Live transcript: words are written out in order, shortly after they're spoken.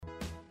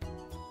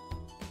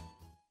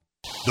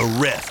The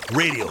Ref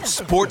Radio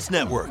Sports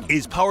Network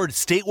is powered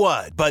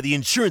statewide by the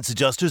insurance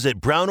adjusters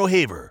at Brown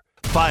O'Haver.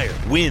 Fire,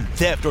 wind,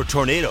 theft, or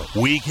tornado,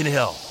 we can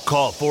help.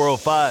 Call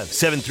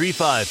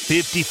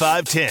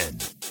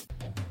 405-735-5510.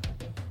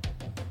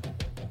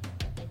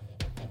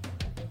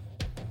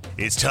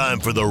 It's time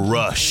for The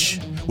Rush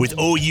with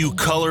OU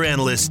color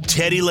analyst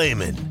Teddy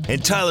Lehman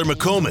and Tyler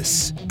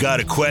McComas.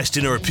 Got a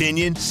question or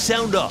opinion?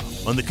 Sound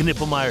off on the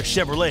Knippelmeyer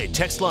Chevrolet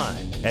text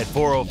line at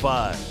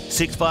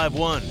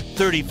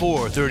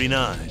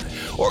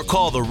 405-651-3439 or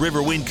call the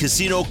Riverwind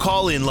Casino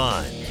call-in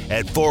line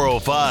at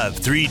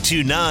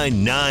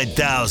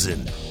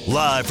 405-329-9000.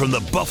 Live from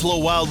the Buffalo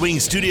Wild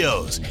Wings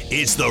studios,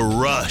 it's The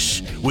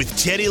Rush with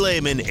Teddy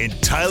Lehman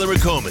and Tyler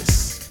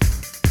McComas.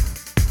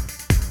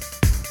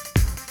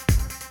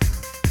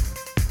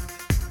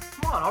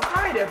 All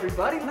right,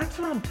 everybody. That's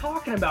what I'm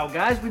talking about,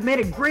 guys. We've made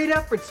a great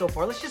effort so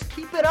far. Let's just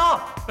keep it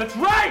up. That's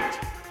right!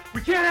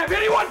 We can't have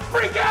anyone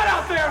freak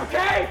out there,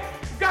 okay?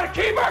 We've got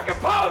to keep our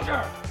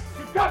composure.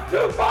 We've got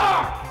too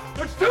far.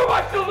 There's too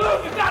much to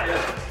lose. We've got to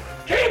just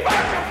keep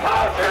our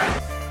composure.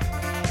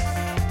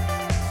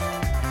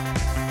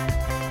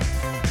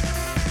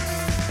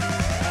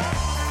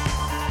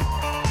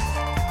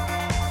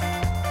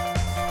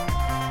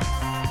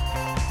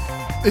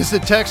 Is the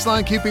text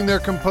line keeping their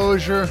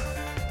composure?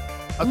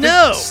 I think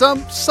no.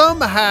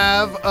 Some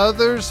have,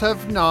 others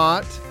have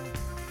not.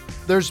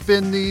 There's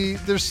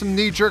some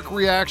knee-jerk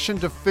reaction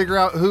to figure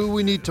out who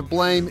we need to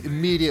blame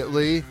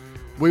immediately.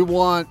 We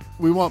want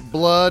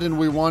blood and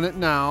we want it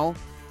now.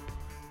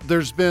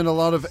 There's been a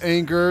lot of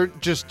anger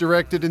just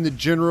directed in the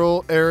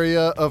general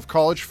area of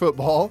college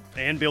football.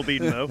 And Bill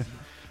Bedenbaugh.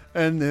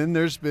 And then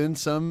there's been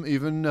some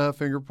even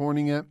finger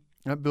pointing at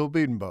Bill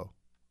Bedenbaugh.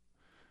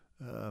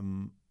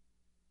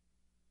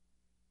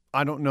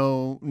 I don't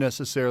know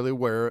necessarily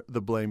where the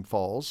blame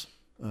falls.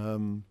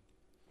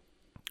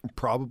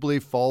 Probably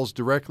falls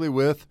directly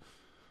with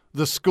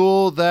the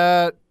school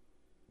that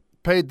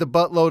paid the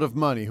buttload of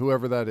money,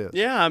 whoever that is.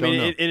 Yeah, I mean,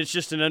 and it's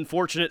just an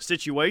unfortunate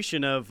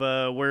situation of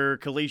where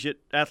collegiate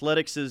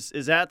athletics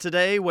is at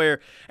today, where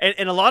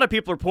and a lot of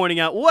people are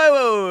pointing out,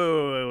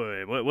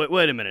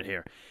 wait a minute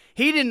here.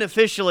 He didn't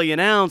officially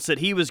announce that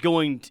he was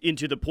going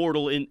into the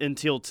portal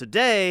until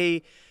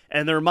today,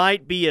 and there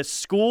might be a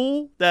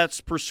school that's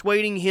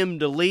persuading him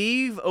to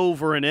leave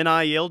over an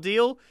NIL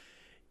deal.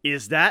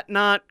 Is that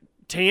not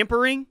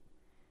tampering?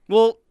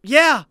 Well,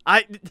 yeah.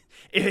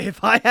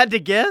 If I had to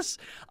guess,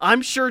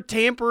 I'm sure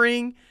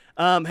tampering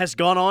has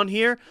gone on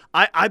here.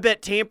 I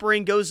bet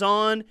tampering goes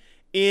on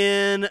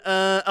in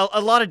a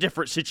lot of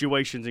different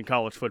situations in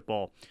college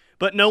football.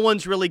 But no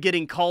one's really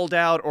getting called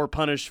out or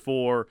punished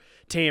for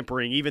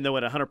tampering, even though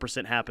it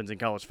 100% happens in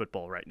college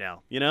football right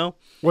now, you know?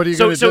 What are you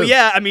going to do? So,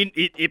 yeah, I mean,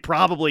 it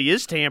probably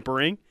is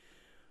tampering,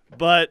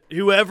 but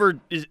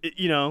whoever is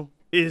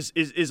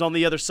on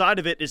the other side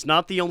of it is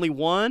not the only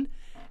one,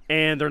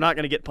 and they're not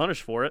going to get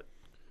punished for it.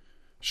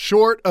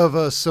 Short of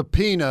a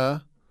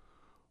subpoena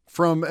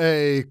from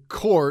a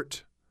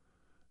court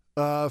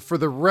for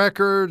the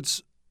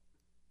records,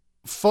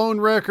 phone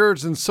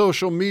records and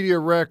social media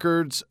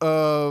records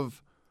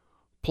of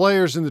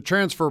players in the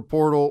transfer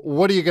portal,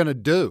 what are you going to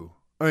do?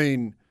 I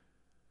mean,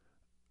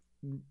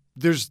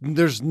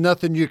 there's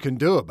nothing you can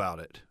do about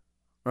it,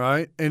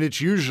 right? And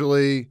it's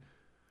usually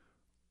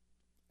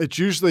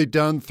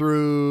done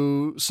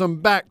through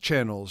some back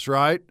channels,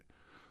 right?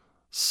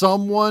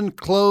 Someone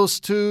close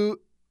to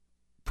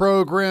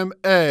program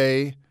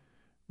A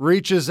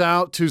reaches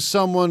out to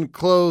someone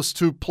close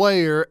to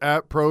player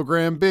at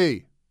program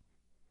B.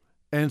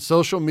 And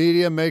social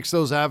media makes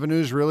those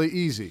avenues really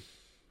easy.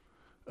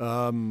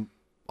 I'll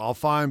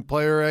find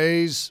player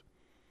A's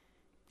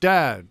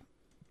dad,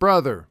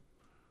 brother,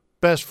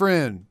 best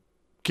friend,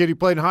 kid he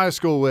played in high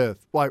school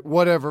with, like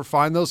whatever.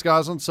 Find those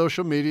guys on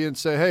social media and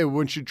say, hey, why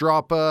don't you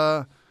drop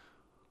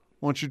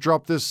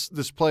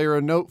this player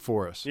a note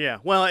for us? Yeah,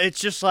 well, it's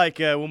just like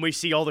when we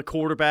see all the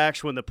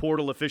quarterbacks when the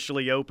portal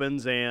officially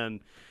opens and,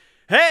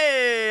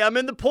 hey, I'm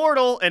in the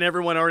portal, and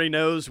everyone already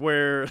knows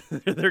where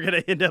they're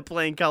going to end up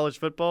playing college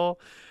football.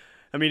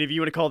 I mean, if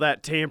you want to call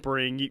that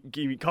tampering,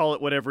 you call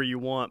it whatever you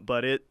want,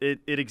 but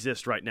it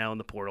exists right now in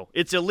the portal.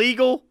 It's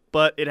illegal,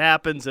 but it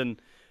happens, and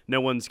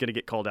no one's going to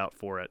get called out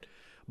for it.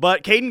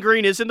 But Caden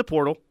Green is in the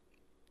portal,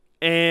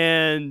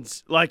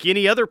 and like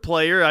any other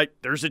player,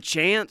 there's a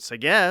chance, I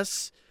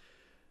guess,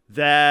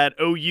 that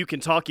OU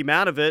can talk him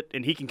out of it,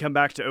 and he can come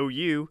back to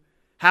OU.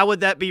 How would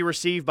that be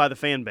received by the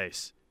fan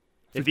base?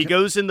 If he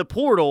goes in the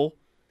portal,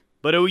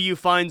 but OU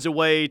finds a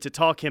way to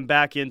talk him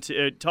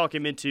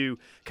into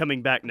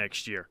coming back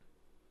next year.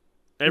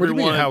 What do you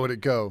mean, how would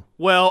it go?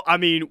 Well, I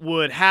mean,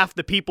 would half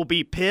the people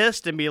be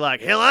pissed and be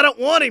like, hell, I don't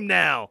want him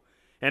now?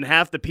 And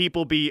half the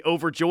people be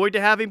overjoyed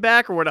to have him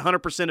back? Or would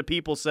 100% of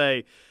people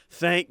say,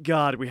 thank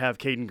God we have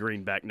Caden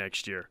Green back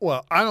next year?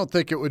 Well, I don't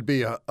think it would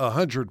be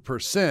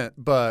 100%,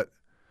 but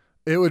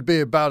it would be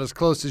about as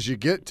close as you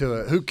get to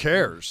it. Who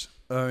cares?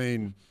 I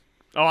mean...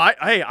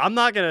 I'm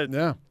not going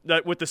to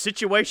 – with the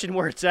situation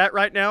where it's at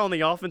right now on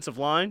the offensive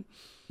line.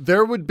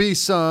 There would be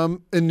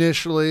some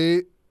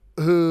initially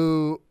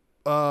who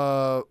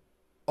are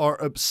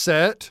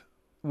upset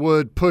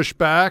would push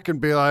back and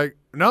be like,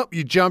 nope,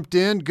 you jumped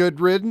in, good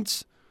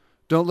riddance.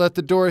 Don't let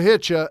the door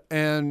hit you.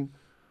 And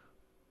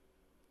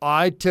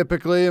I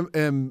typically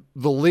am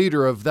the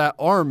leader of that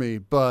army,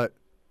 but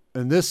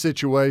in this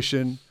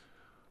situation,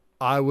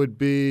 I would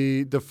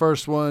be the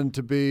first one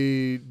to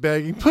be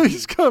begging,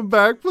 please come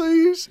back,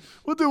 please.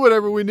 We'll do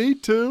whatever we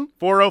need to.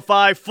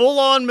 405,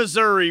 full-on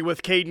Missouri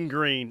with Caden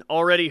Green.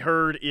 Already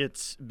heard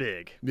it's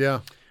big. Yeah.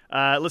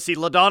 Let's see,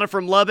 LaDonna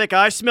from Lubbock.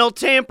 I smell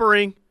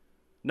tampering.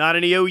 Not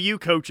any OU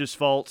coach's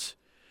fault.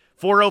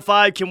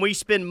 405, can we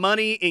spend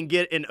money and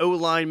get an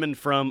O-lineman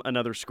from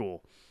another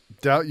school?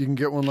 Doubt you can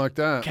get one like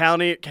that.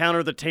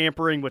 Counter the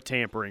tampering with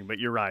tampering, but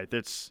you're right.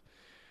 There's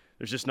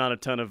just not a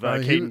ton of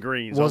Caden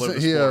Greens all over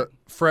the sport. Wasn't he a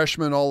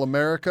freshman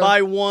All-America?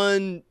 By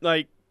one,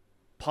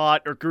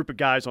 pot or group of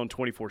guys on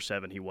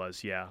 24/7 he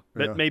was, yeah.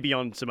 But maybe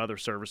on some other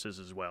services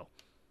as well.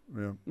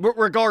 Yeah.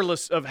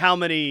 Regardless of how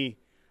many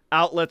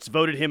outlets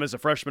voted him as a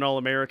freshman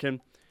All-American,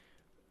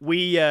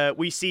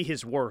 we see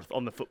his worth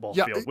on the football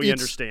field. We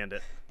understand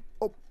it.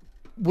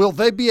 Will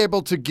they be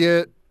able to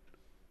get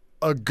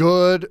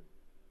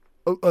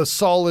a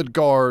solid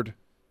guard?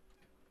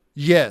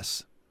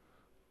 Yes.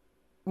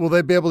 Will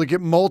they be able to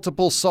get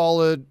multiple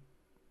solid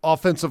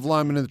offensive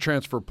linemen in the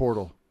transfer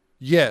portal?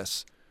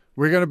 Yes.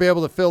 We're going to be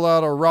able to fill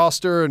out our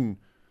roster and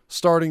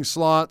starting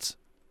slots?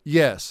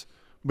 Yes.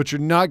 But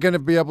you're not going to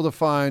be able to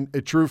find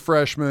a true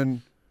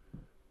freshman,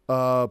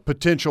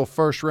 potential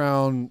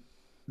first-round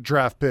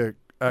draft pick.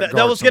 That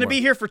was going to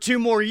be here for 2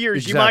 more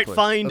years. Exactly. You might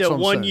find That's a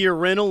what I'm 1-year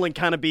rental and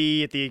kind of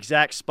be at the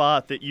exact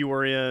spot that you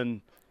were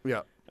in.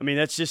 Yeah. I mean,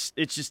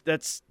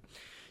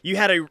 you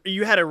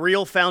had a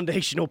real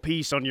foundational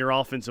piece on your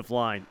offensive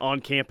line on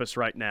campus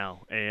right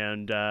now,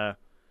 and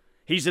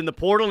he's in the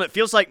portal, and it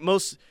feels like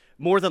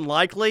more than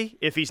likely,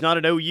 if he's not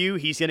at OU,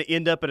 he's going to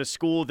end up at a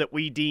school that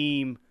we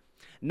deem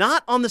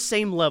not on the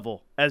same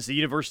level as the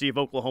University of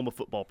Oklahoma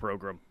football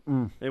program,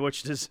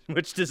 which does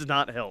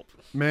not help.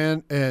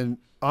 Man, and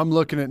I'm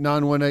looking at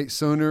 918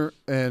 Sooner,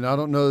 and I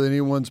don't know that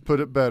anyone's put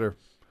it better.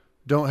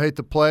 Don't hate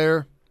the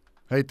player,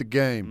 hate the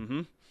game.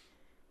 Mm-hmm.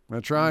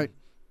 That's right.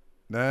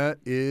 That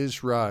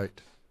is right.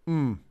 I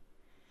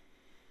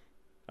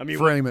mean,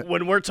 Frame it.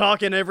 When we're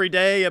talking every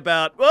day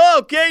about,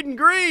 Caden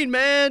Green,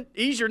 man,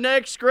 he's your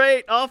next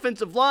great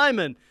offensive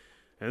lineman,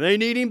 and they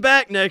need him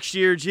back next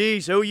year.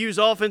 Geez, OU's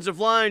offensive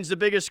line's the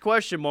biggest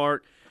question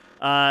mark.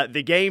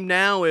 The game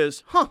now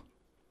is,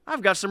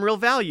 I've got some real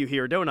value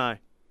here, don't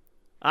I?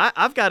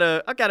 I've got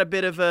a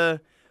bit of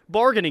a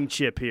bargaining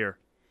chip here.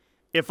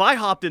 If I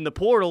hopped in the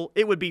portal,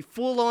 it would be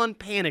full-on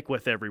panic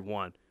with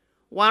everyone.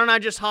 Why don't I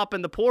just hop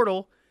in the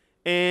portal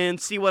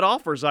and see what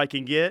offers I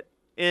can get?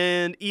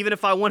 And even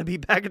if I want to be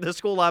back at the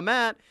school I'm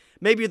at,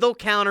 maybe they'll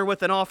counter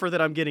with an offer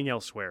that I'm getting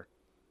elsewhere.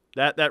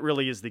 That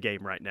really is the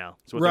game right now.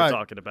 That's what they're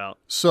talking about.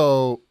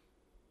 So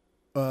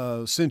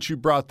since you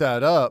brought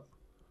that up,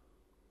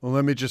 well,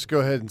 let me just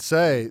go ahead and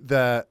say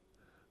that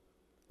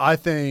I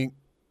think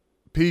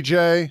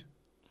PJ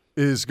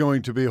is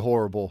going to be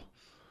horrible.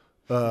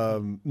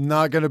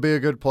 Not going to be a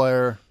good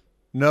player.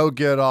 No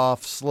get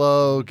off,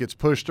 slow, gets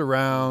pushed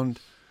around.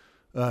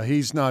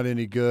 He's not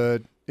any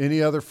good.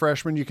 Any other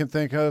freshmen you can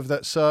think of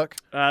that suck?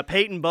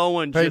 Peyton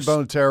Bowen.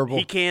 Terrible.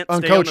 He can't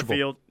stay on the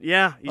field.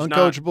 Yeah, he's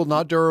uncoachable,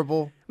 not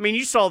durable. I mean,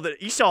 you saw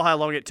how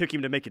long it took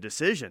him to make a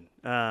decision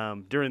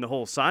during the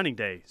whole signing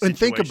day situation. And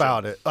think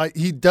about it.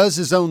 He does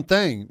his own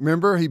thing.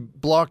 Remember, he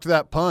blocked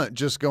that punt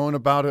just going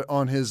about it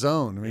on his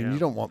own. I mean, you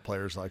don't want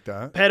players like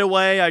that.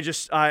 Petaway,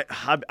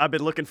 I've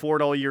been looking for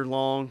it all year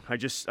long. I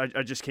just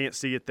can't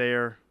see it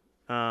there.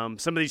 Some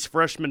of these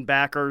freshman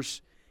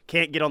backers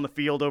can't get on the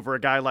field over a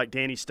guy like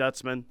Danny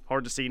Stutzman.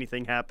 Hard to see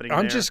anything happening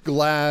I'm just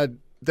glad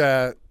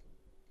that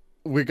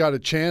we got a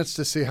chance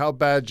to see how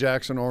bad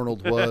Jackson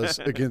Arnold was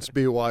against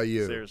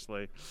BYU.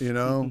 Seriously. You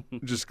know,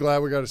 just glad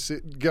we got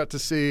to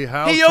see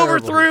how he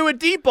overthrew a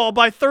deep ball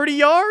by 30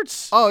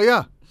 yards. Oh,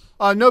 yeah.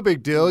 No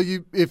big deal.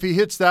 If he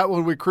hits that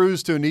one, we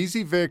cruise to an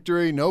easy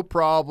victory, no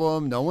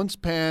problem. No one's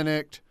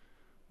panicked.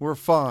 We're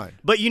fine.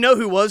 But you know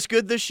who was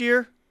good this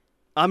year?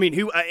 I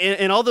mean,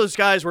 and all those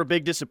guys were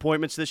big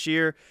disappointments this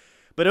year.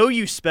 But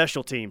OU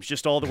special teams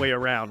just all the way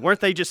around. Weren't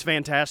they just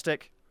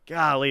fantastic?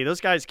 Golly,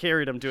 those guys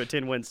carried them to a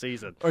 10-win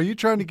season. Are you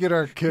trying to get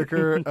our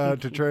kicker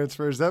to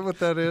transfer? Is that what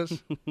that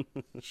is?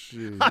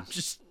 Jeez. I'm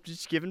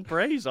just giving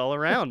praise all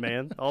around,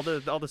 man. All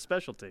the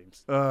special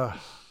teams.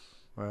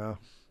 Well,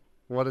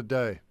 what a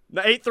day.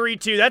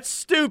 832, that's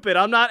stupid.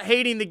 I'm not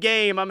hating the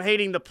game. I'm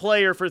hating the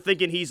player for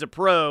thinking he's a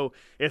pro.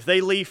 If they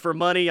leave for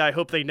money, I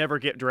hope they never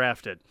get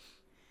drafted.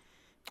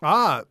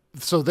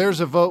 So there's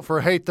a vote for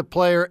hate the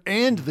player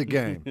and the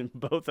game.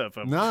 Both of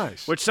them.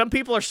 Nice. Which some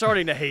people are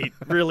starting to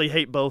really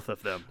hate both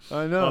of them.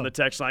 I know. On the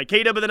text line.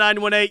 KW the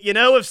 918,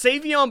 if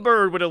Savion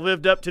Byrd would have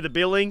lived up to the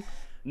billing,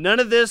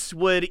 none of this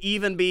would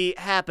even be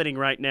happening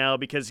right now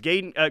because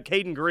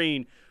Caden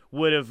Green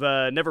would have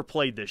never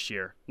played this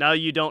year. Now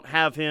you don't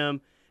have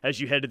him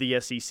as you head to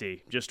the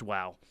SEC. Just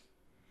wow.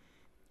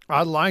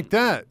 I like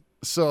that.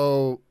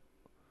 So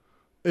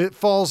It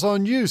falls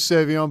on you,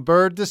 Savion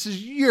Byrd. This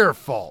is your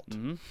fault.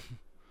 Mm-hmm.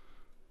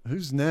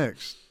 Who's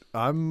next?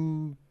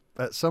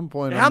 At some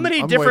point. How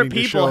many different waiting to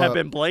people show have up.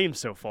 been blamed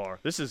so far?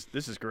 This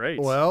is great.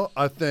 Well,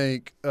 I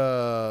think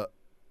Bill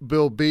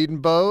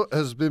Bedenbaugh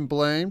has been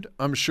blamed.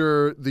 I'm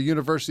sure the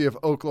University of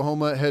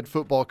Oklahoma head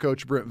football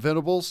coach Brent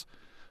Venables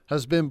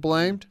has been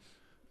blamed.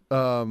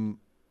 I'm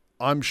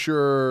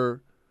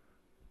sure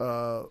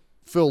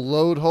Phil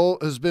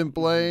Lodeholt has been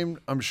blamed.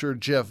 I'm sure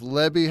Jeff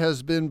Lebby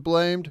has been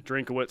blamed.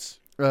 Drinkovitz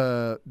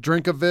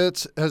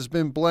has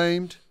been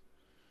blamed.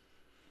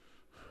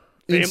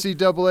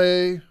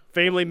 NCAA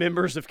family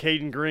members of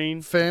Caden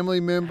Green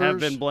have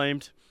been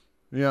blamed.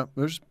 Yeah,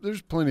 there's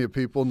plenty of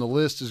people, and the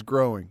list is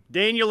growing.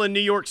 Daniel in New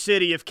York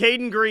City, if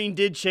Caden Green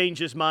did change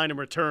his mind and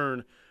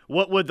return,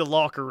 what would the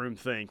locker room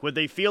think? Would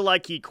they feel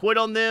like he quit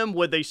on them?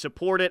 Would they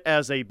support it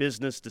as a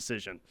business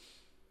decision?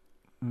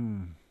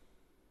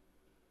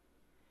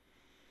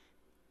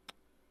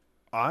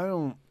 I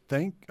don't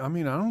think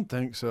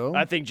so.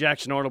 I think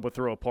Jackson Arnold would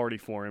throw a party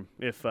for him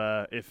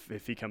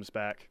if he comes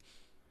back.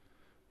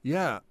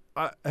 Yeah.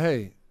 I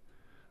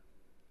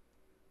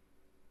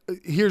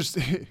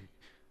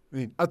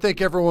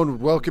think everyone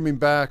would welcome him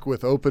back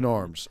with open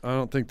arms. I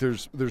don't think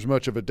there's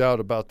much of a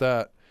doubt about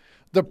that.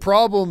 The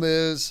problem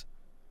is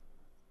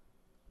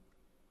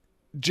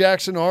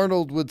Jackson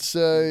Arnold would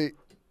say,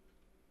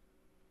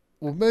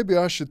 well, maybe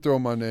I should throw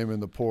my name in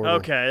the portal.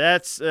 Okay,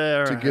 that's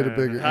to get a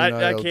bigger NIL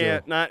I can't.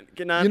 deal. Not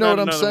you know what I'm another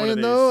one of saying,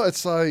 these. though?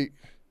 It's like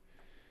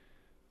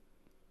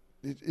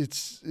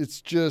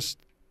it's just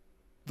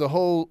the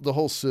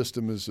whole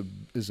system is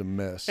a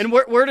mess. And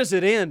where does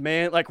it end,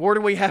 man? Like, where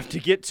do we have to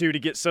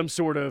get some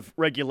sort of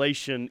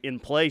regulation in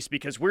place?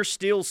 Because we're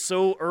still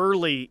so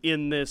early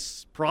in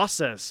this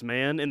process,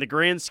 man, in the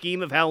grand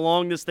scheme of how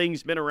long this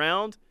thing's been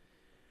around.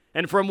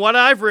 And from what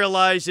I've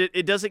realized,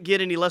 it doesn't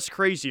get any less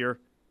crazier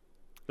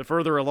the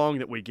further along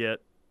that we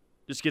get.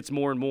 Just gets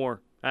more and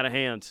more out of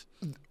hand.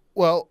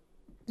 Well,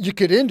 you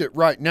could end it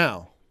right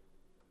now.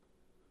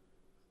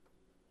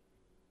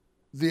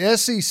 The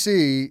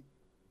SEC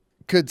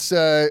could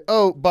say,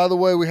 oh, by the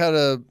way, we had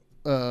a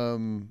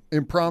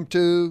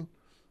impromptu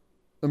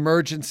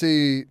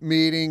emergency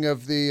meeting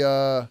of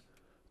the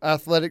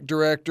athletic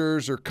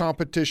directors or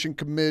competition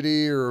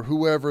committee or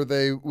whoever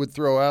they would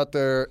throw out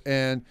there.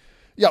 And,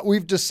 yeah,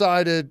 we've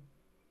decided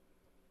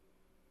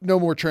no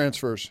more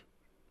transfers.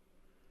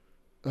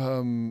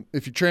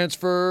 If you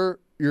transfer,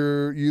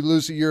 you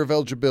lose a year of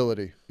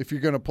eligibility. If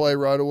you're going to play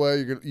right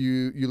away,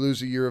 you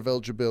lose a year of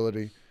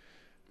eligibility.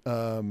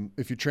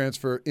 If you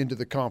transfer into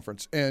the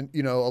conference. And,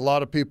 a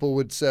lot of people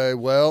would say,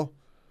 well,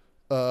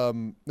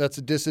 that's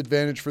a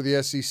disadvantage for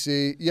the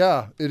SEC.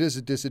 Yeah, it is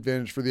a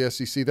disadvantage for the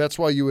SEC. That's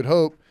why you would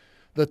hope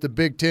that the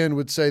Big Ten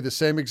would say the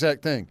same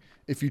exact thing.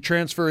 If you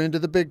transfer into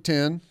the Big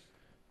Ten,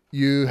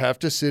 you have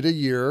to sit a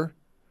year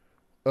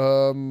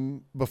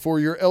before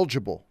you're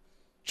eligible,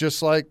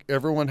 just like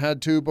everyone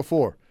had to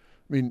before.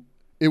 I mean,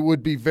 it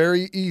would be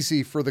very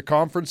easy for the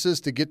conferences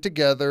to get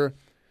together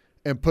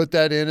and put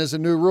that in as a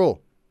new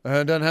rule.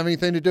 It doesn't have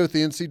anything to do with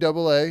the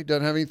NCAA.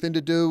 Doesn't have anything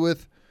to do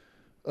with,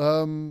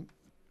 the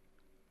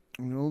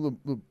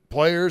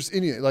players.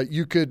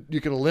 You could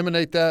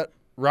eliminate that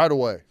right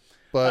away,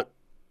 but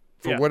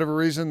for whatever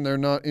reason, they're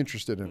not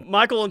interested in it.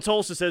 Michael in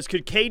Tulsa says,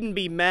 could Caden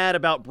be mad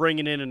about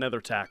bringing in another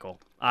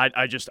tackle?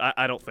 I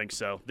don't think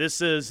so.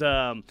 This was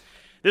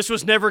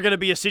never going to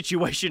be a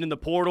situation in the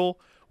portal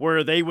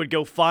where they would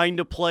go find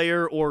a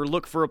player or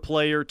look for a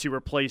player to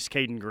replace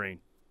Caden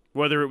Green.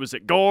 Whether it was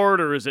at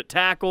guard or is it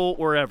tackle,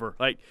 wherever.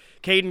 Like,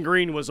 Caden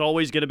Green was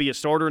always going to be a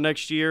starter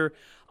next year.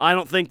 I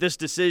don't think this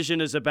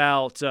decision is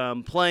about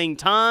playing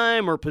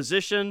time or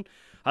position.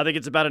 I think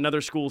it's about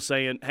another school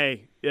saying,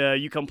 hey,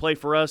 you come play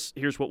for us,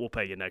 here's what we'll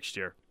pay you next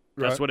year.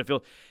 That's what it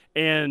feels.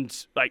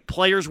 And, like,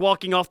 players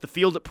walking off the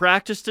field at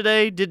practice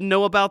today didn't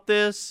know about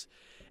this.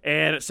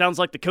 And it sounds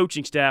like the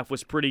coaching staff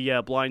was pretty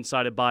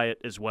blindsided by it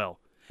as well.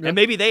 Yeah. And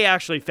maybe they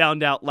actually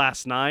found out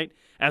last night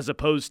as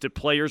opposed to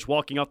players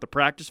walking off the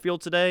practice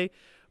field today.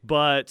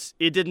 But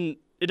it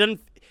doesn't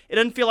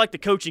feel like the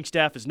coaching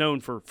staff is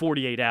known for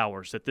 48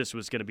 hours that this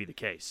was going to be the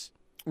case.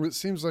 It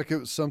seems like it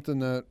was something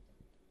that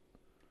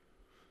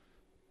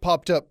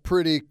popped up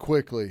pretty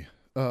quickly.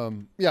 I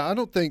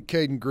don't think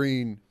Caden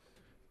Green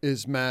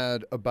is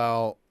mad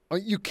about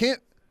you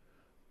can't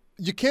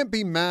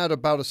be mad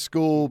about a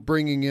school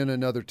bringing in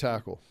another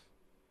tackle.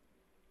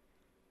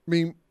 I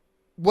mean,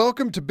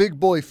 welcome to big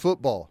boy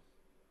football.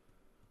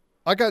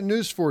 I got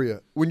news for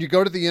you. When you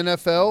go to the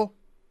NFL,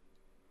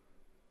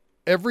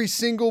 every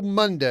single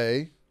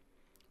Monday,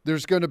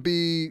 there's going to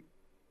be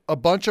a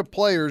bunch of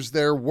players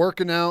there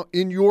working out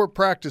in your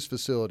practice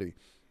facility.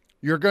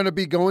 You're going to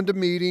be going to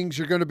meetings.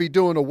 You're going to be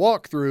doing a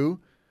walkthrough.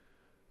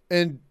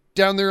 And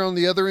down there on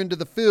the other end of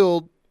the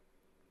field,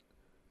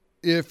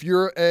 if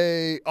you're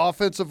a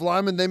offensive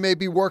lineman, they may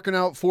be working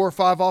out 4 or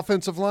 5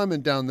 offensive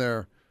linemen down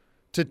there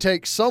to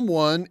take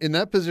someone in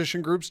that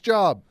position group's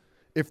job.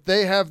 If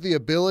they have the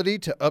ability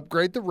to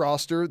upgrade the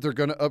roster, they're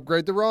going to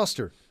upgrade the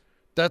roster.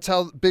 That's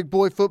how big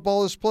boy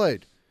football is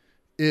played.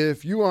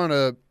 if you are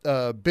on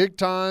a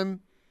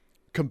big-time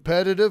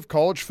competitive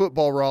college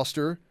football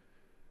roster,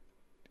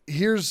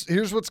 here's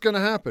what's going to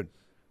happen.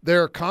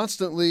 They're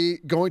constantly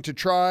going to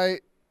try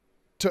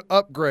to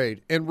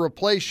upgrade and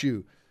replace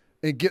you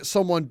and get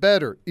someone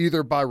better,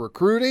 either by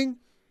recruiting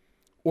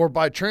or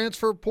by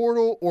transfer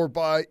portal or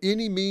by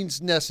any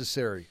means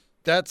necessary.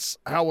 That's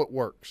how it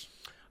works.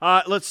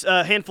 Let's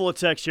handful of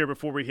texts here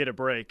before we hit a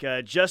break.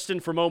 Justin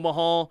from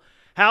Omaha,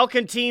 how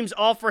can teams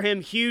offer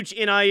him huge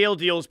NIL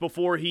deals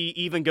before he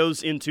even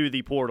goes into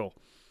the portal?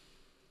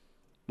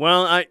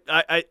 Well,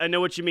 I know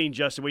what you mean,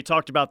 Justin. We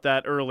talked about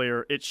that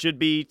earlier. It should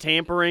be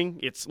tampering.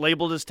 It's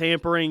labeled as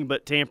tampering,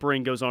 but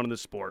tampering goes on in the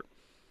sport,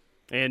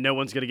 and no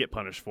one's going to get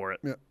punished for it.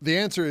 Yeah, the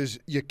answer is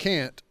you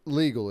can't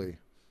legally,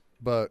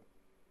 but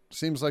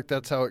seems like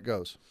that's how it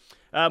goes.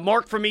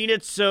 Mark from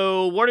Enid,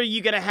 so what are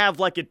you going to have,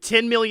 like a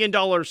 $10 million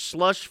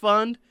slush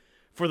fund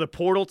for the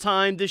portal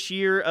time this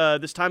year,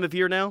 this time of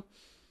year now?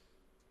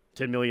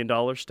 $10 million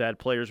to add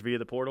players via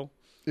the portal?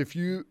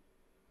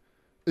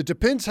 It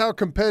depends how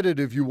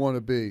competitive you want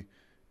to be.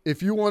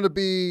 If you want to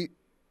be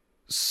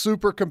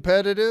super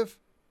competitive,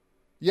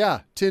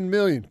 yeah, $10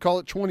 million. Call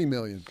it $20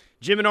 million.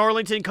 Jim in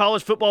Arlington,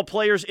 college football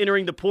players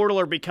entering the portal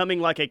are becoming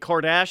like a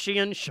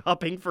Kardashian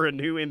shopping for a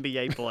new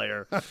NBA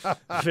player.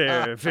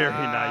 Very, very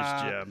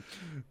nice, Jim.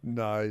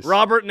 Nice.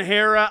 Robert and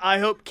Hera, I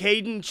hope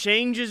Caden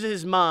changes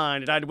his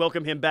mind, and I'd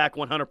welcome him back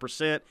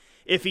 100%.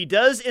 If he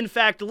does, in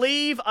fact,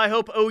 leave, I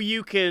hope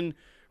OU can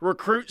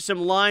recruit some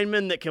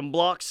linemen that can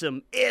block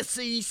some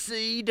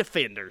SEC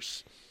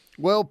defenders.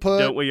 Well put.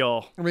 Don't we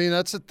all? I mean,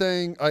 that's the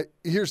thing.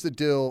 Here's the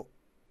deal.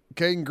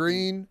 Caden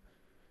Green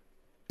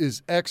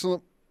is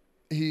excellent.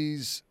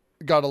 He's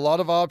got a lot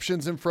of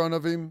options in front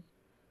of him.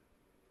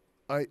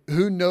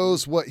 Who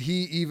knows what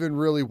he even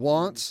really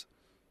wants?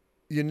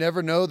 You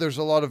never know. There's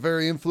a lot of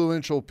very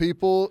influential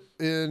people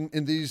in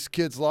these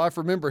kids' life.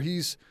 Remember,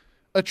 he's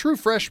a true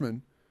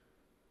freshman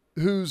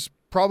who's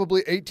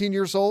probably 18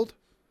 years old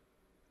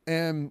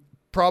and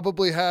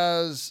probably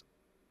has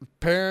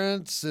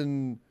parents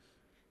and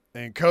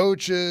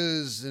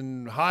coaches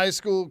and high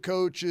school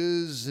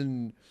coaches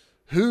and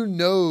who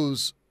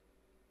knows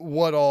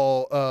what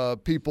all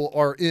people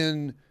are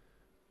in,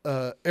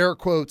 air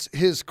quotes,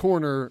 his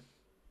corner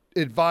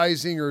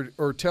advising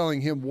or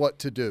telling him what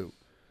to do.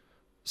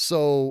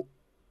 So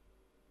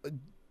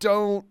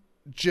don't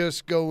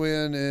just go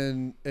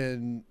in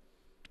and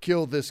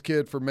kill this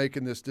kid for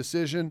making this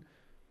decision.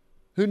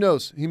 Who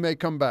knows? He may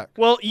come back.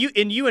 Well,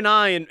 you and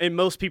I and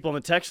most people on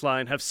the text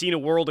line have seen a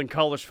world in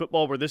college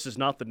football where this is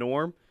not the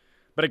norm.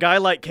 But a guy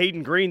like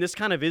Caden Green, this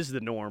kind of is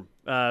the norm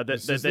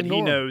that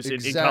he knows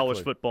in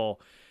college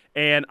football.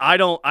 And I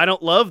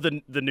don't love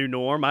the new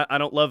norm. I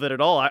don't love it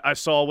at all. I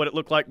saw what it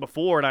looked like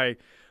before, and I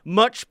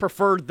much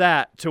preferred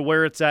that to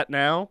where it's at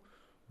now.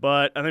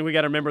 But I think we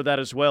got to remember that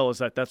as well, is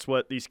that that's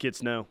what these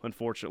kids know,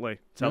 unfortunately.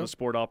 It's how the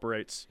sport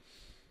operates.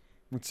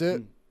 That's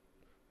it.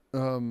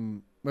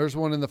 There's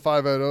one in the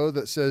 580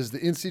 that says the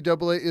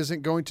NCAA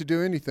isn't going to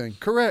do anything.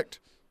 Correct.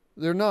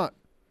 They're not.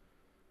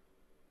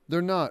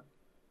 They're not.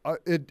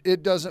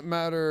 It doesn't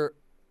matter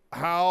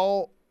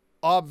how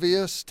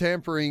obvious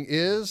tampering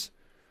is.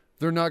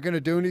 They're not going to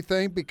do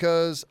anything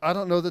because I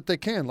don't know that they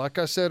can. Like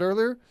I said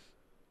earlier,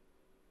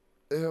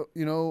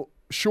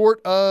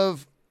 short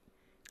of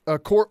a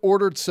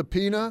court-ordered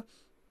subpoena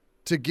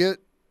to get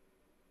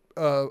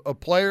a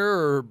player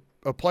or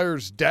a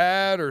player's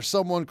dad or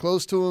someone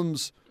close to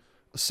him's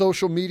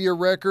social media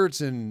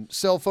records and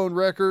cell phone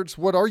records,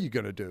 what are you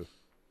going to do?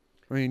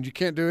 I mean, you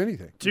can't do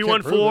anything.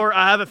 214.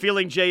 I have a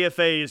feeling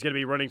JFA is going to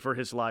be running for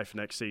his life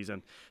next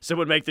season.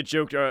 Someone made the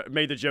joke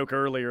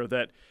earlier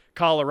that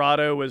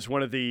Colorado was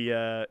one of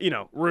the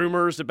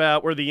rumors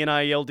about where the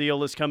NIL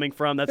deal is coming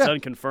from. That's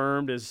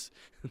unconfirmed.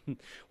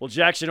 Well,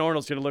 Jackson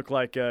Arnold's going to look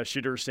like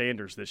Shadur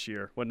Sanders this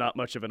year, with not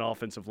much of an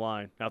offensive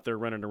line out there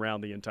running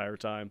around the entire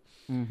time.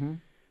 Mm-hmm.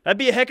 That'd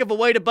be a heck of a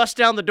way to bust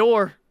down the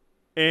door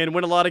and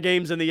win a lot of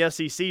games in the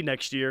SEC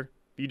next year.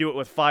 You do it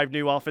with 5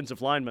 new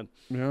offensive linemen.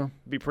 Yeah.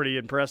 It'd be pretty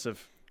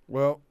impressive.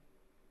 Well,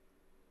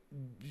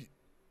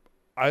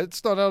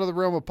 it's not out of the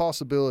realm of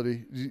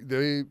possibility.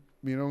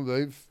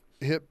 They've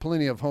hit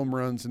plenty of home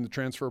runs in the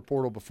transfer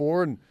portal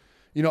before. And,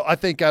 I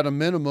think at a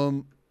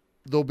minimum,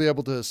 they'll be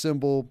able to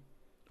assemble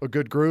a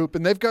good group.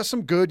 And they've got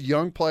some good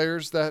young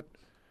players that,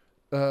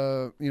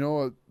 that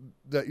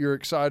you're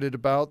excited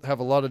about, have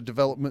a lot of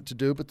development to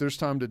do, but there's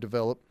time to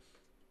develop.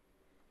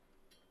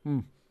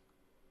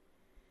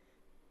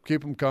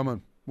 Keep them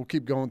coming. We'll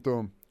keep going through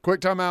them. Quick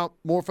timeout.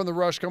 More from The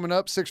Rush coming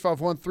up.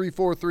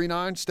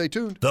 651-3439. Stay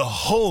tuned. The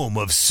home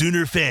of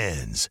Sooner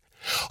fans.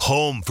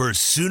 Home for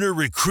Sooner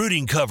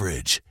recruiting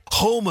coverage.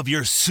 Home of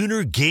your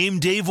Sooner game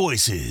day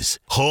voices.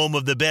 Home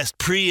of the best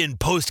pre- and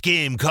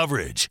post-game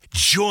coverage.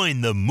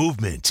 Join the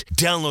movement.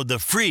 Download the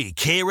free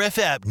KRF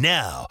app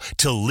now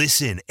to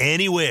listen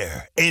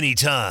anywhere,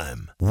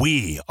 anytime.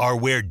 We are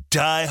where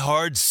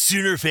die-hard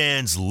Sooner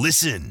fans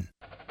listen.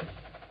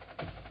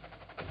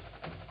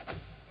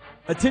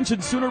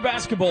 Attention Sooner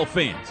basketball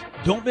fans.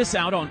 Don't miss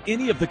out on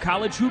any of the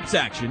college hoops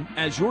action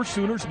as your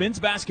Sooners men's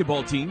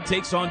basketball team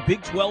takes on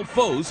Big 12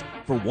 foes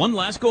for one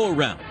last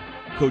go-around.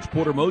 Coach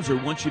Porter Moser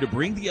wants you to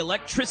bring the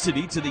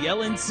electricity to the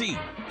LNC.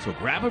 So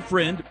grab a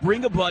friend,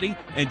 bring a buddy,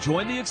 and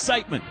join the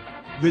excitement.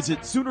 Visit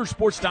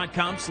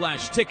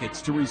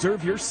Soonersports.com/tickets to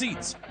reserve your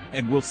seats.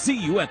 And we'll see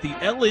you at the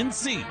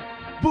LNC.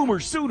 Boomer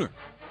Sooner.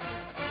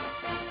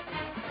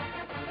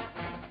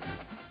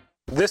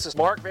 This is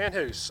Mark Van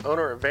Hoos,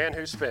 owner of Van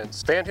Hoos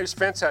Fence. Van Hoos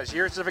Fence has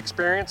years of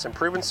experience and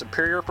proven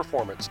superior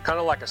performance, kind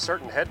of like a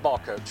certain head ball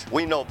coach.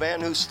 We know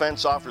Van Hoos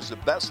Fence offers the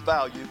best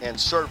value and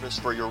service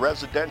for your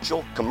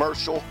residential,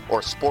 commercial,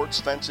 or sports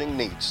fencing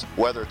needs,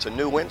 whether it's a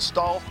new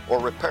install or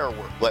repair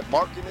work. Let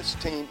Mark and his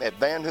team at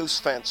Van Hoos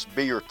Fence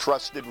be your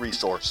trusted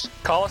resource.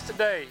 Call us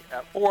today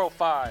at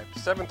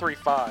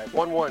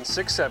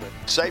 405-735-1167.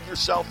 Save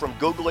yourself from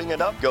Googling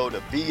it up. Go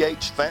to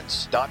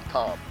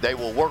vhfence.com. They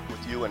will work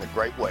with you in a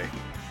great way.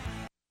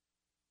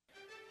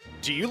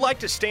 Do you like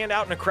to stand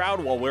out in a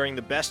crowd while wearing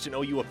the best in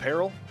OU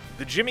apparel?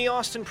 The Jimmy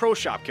Austin Pro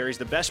Shop carries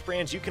the best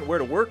brands you can wear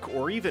to work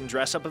or even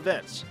dress up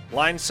events.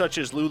 Lines such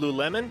as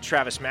Lululemon,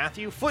 Travis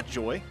Mathew,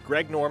 FootJoy,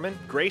 Greg Norman,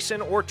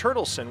 Grayson, or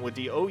Turtleson with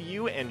the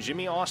OU and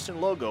Jimmy Austin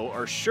logo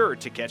are sure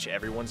to catch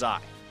everyone's eye.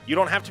 You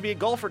don't have to be a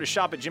golfer to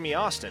shop at Jimmy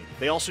Austin.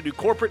 They also do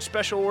corporate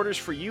special orders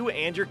for you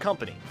and your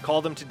company.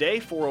 Call them today,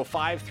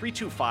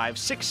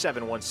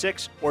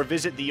 405-325-6716, or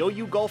visit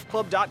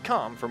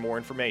theougolfclub.com for more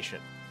information.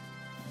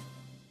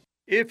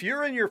 If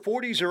you're in your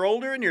 40s or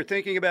older and you're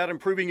thinking about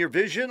improving your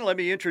vision, let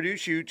me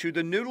introduce you to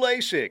the new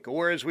LASIK,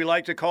 or as we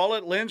like to call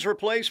it, lens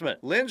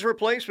replacement. Lens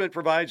replacement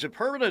provides a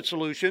permanent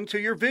solution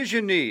to your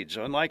vision needs,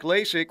 unlike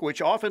LASIK,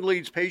 which often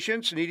leads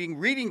patients needing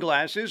reading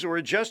glasses or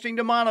adjusting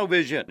to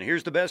monovision.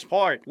 Here's the best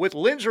part. With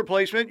lens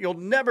replacement, you'll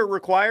never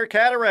require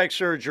cataract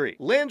surgery.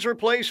 Lens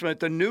replacement,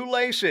 the new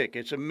LASIK.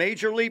 It's a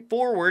major leap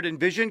forward in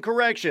vision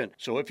correction.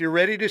 So if you're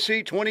ready to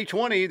see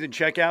 20/20, then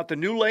check out the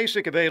new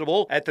LASIK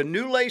available at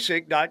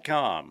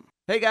thenewlasik.com.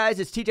 Hey guys,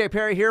 it's TJ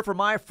Perry here for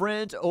my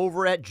friends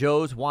over at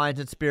Joe's Wines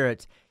and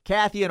Spirits.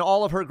 Kathy and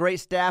all of her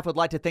great staff would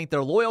like to thank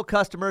their loyal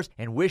customers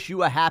and wish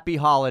you a happy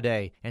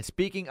holiday. And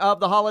speaking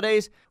of the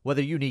holidays,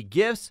 whether you need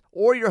gifts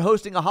or you're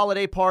hosting a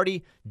holiday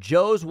party,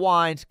 Joe's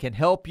Wines can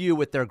help you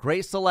with their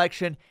great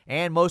selection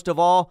and, most of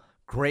all,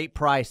 great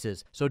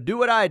prices. So do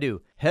what I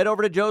do. Head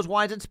over to Joe's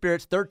Wines and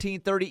Spirits,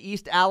 1330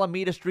 East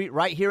Alameda Street,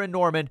 right here in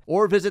Norman,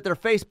 or visit their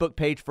Facebook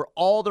page for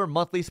all their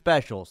monthly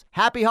specials.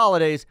 Happy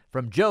holidays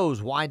from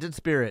Joe's Wines and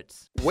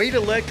Spirits. Wade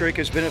Electric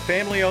has been a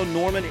family-owned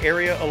Norman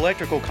area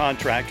electrical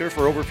contractor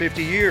for over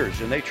 50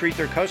 years, and they treat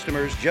their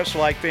customers just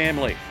like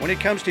family. When it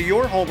comes to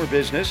your home or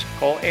business,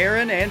 call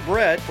Aaron and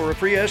Brett for a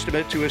free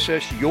estimate to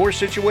assess your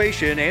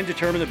situation and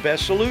determine the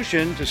best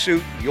solution to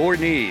suit your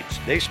needs.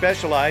 They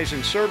specialize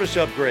in service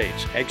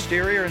upgrades,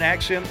 exterior and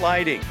accent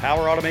lighting,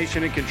 power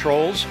automation and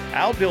controls,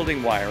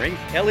 outbuilding wiring,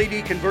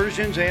 LED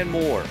conversions, and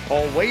more.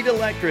 Call Wade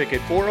Electric at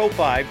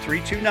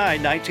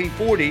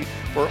 405-329-1940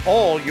 for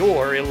all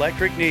your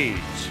electric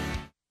needs.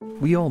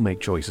 We all make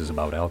choices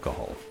about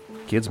alcohol.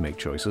 Kids make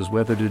choices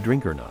whether to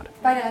drink or not.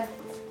 Bye, Dad.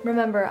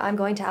 Remember, I'm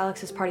going to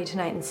Alex's party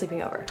tonight and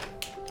sleeping over.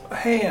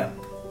 Hey,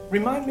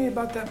 remind me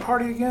about that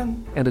party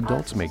again? And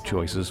adults make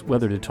choices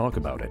whether to talk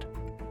about it.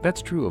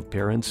 That's true of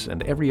parents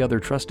and every other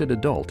trusted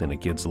adult in a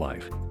kid's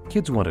life.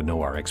 Kids want to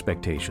know our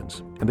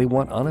expectations, and they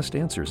want honest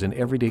answers in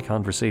everyday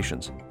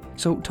conversations.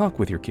 So talk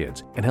with your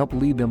kids and help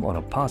lead them on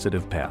a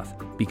positive path,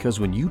 because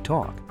when you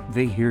talk,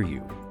 they hear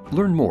you.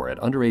 Learn more at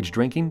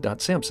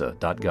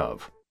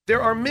underagedrinking.samhsa.gov.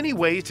 There are many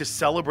ways to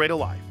celebrate a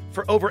life.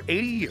 For over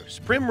 80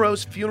 years,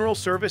 Primrose Funeral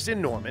Service in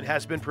Norman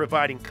has been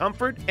providing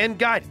comfort and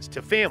guidance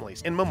to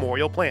families in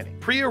memorial planning.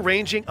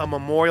 Pre-arranging a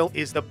memorial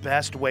is the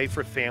best way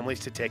for families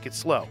to take it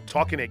slow,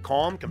 talk in a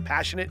calm,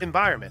 compassionate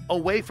environment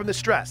away from the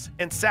stress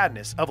and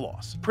sadness of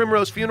loss.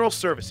 Primrose Funeral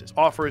Services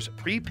offers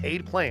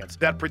prepaid plans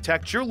that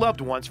protect your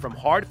loved ones from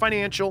hard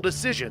financial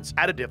decisions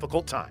at a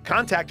difficult time.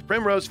 Contact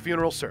Primrose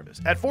Funeral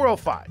Service at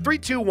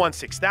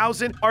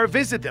 405-321-6000 or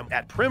visit them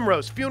at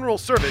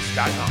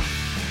primrosefuneralservice.com.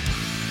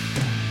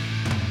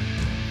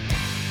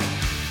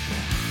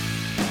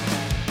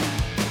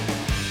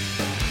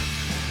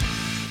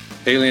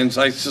 Aliens,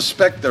 I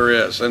suspect there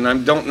is, and I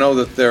don't know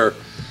that they're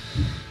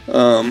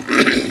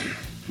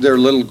they're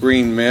little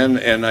green men,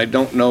 and I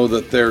don't know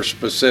that they're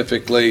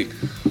specifically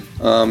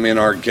in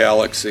our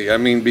galaxy. I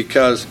mean,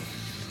 because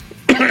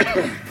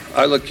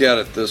I look at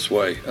it this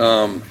way.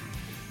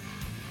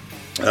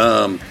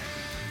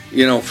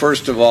 You know,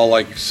 first of all,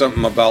 like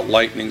something about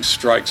lightning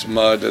strikes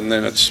mud and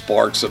then it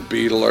sparks a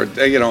beetle, or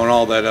and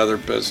all that other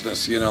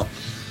business.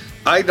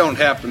 I don't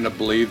happen to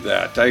believe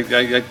that. I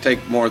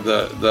take more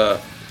the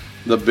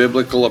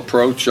biblical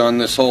approach on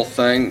this whole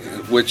thing,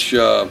 which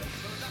to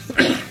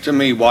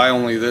me, why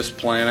only this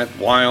planet?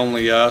 Why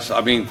only us?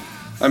 I mean,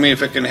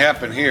 if it can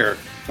happen here,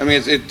 to me,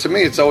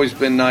 it's always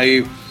been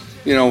naive.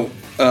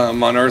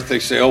 On Earth they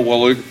say, oh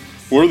well,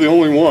 we're the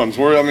only ones.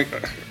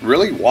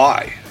 Really,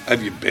 why?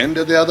 Have you been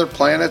to the other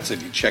planets?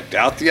 Have you checked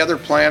out the other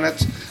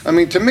planets? To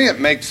me, it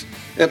makes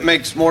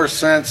more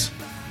sense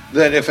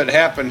that if it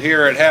happened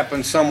here, it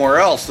happened somewhere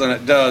else than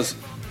it does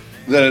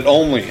that it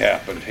only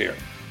happened here.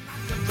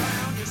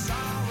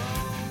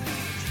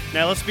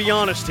 Now, let's be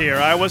honest here.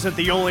 I wasn't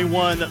the only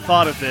one that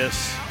thought of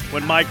this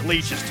when Mike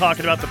Leach is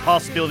talking about the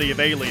possibility of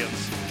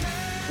aliens.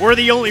 We're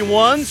the only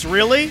ones?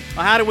 Really?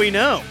 How do we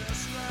know?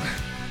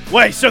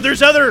 Wait, so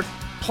there's other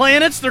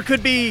planets? There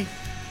could be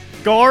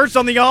guards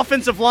on the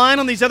offensive line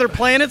on these other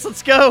planets?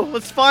 Let's go.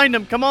 Let's find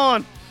them. Come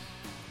on.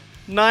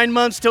 9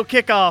 months till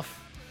kickoff.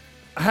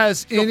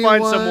 Has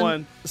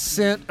anyone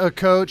sent a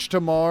coach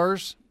to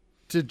Mars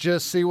to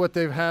just see what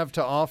they have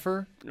to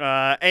offer?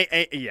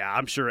 Yeah,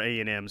 I'm sure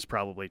A&M's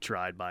probably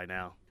tried by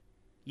now.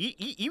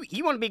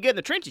 You want to be good in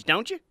the trenches,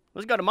 don't you?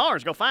 Let's go to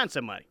Mars. Go find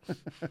somebody.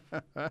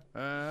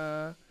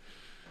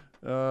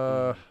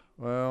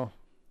 Well,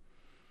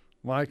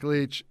 Mike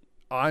Leach,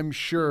 I'm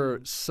sure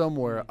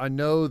somewhere. I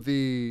know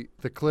the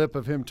clip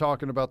of him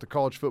talking about the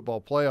College Football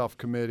Playoff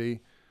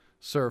Committee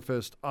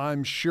surfaced.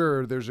 I'm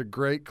sure there's a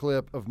great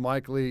clip of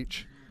Mike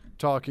Leach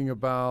talking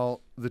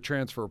about the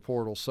transfer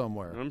portal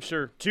somewhere. I'm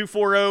sure.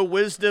 240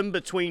 wisdom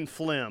between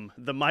phlegm,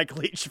 the Mike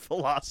Leach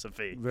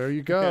philosophy. There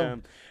you go.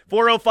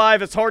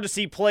 405, it's hard to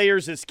see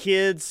players as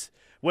kids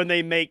when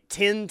they make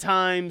 10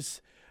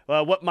 times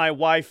what my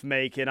wife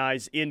make in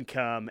I's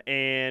income,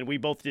 and we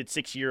both did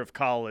 6 years of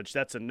college.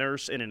 That's a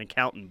nurse and an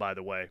accountant, by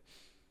the way.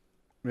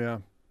 Yeah.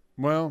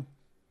 Well,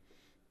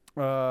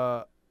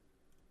 I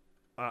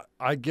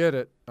get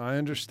it. I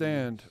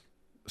understand.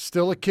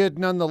 Still a kid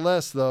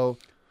nonetheless, though.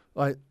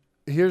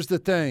 Here's the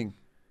thing.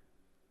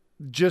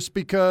 Just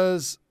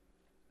because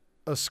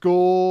a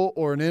school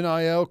or an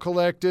NIL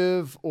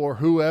collective or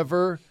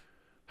whoever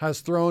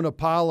has thrown a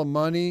pile of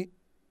money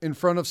in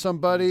front of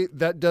somebody,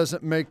 that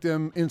doesn't make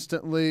them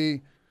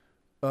instantly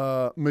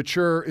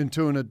mature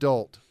into an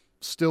adult.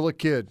 Still a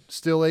kid.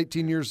 Still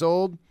 18 years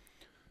old.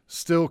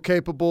 Still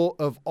capable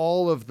of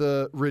all of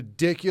the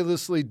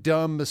ridiculously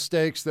dumb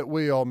mistakes that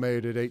we all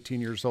made at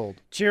 18 years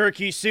old.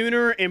 Cherokee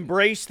Sooner,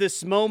 embrace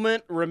this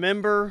moment.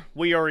 Remember,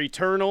 we are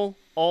eternal.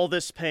 All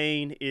this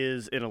pain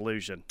is an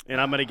illusion.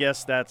 And I'm going to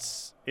guess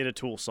that's in a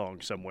Tool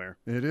song somewhere.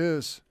 It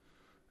is.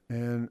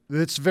 And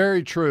it's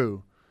very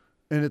true.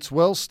 And it's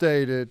well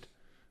stated.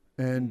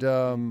 And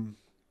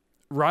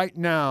right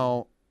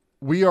now,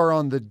 we are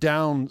on the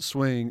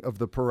downswing of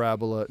the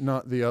parabola,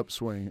 not the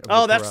upswing of the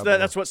parabola.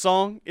 That's what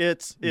song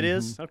it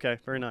is? Okay,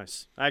 very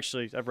nice.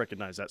 Actually, I've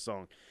recognized that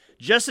song.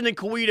 Justin and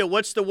Kawita,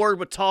 what's the word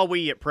with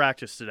Tawi at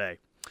practice today?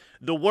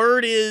 The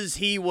word is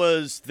he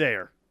was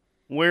there,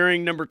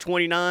 wearing number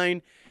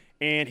 29,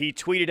 and he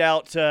tweeted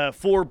out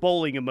 4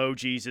 bowling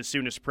emojis as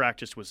soon as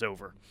practice was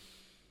over.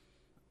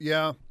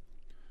 Yeah.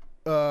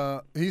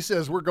 He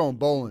says we're going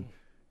bowling.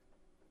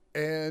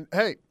 And,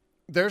 hey,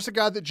 there's a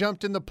guy that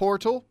jumped in the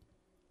portal.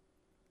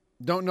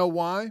 Don't know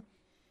why. I'm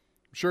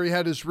sure he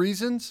had his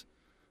reasons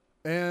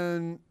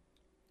and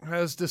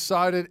has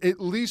decided, at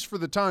least for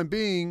the time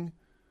being,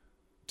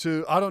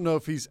 to – I don't know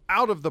if he's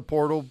out of the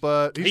portal,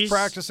 but he's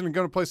practicing and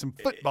going to play some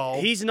football.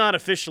 He's not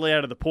officially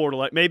out of the portal.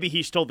 Like maybe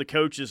he's told the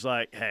coaches,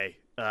 like, hey.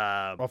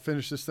 I'll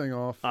finish this thing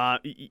off.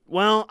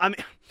 Well, I mean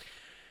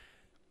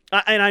 –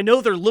 and I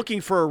know they're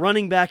looking for a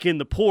running back in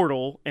the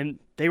portal, and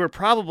they were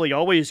probably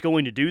always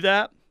going to do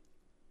that.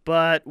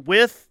 But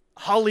with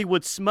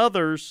Hollywood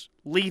Smothers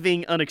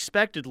leaving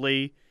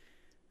unexpectedly,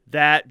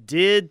 that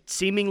did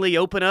seemingly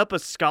open up a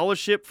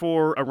scholarship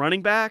for a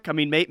running back. I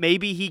mean,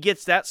 maybe he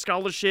gets that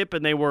scholarship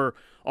and they were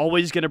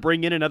always going to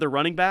bring in another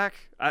running back.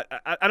 I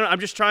don't know.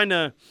 I'm just trying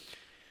to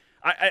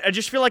 – I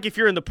just feel like if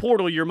you're in the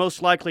portal, you're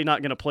most likely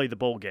not going to play the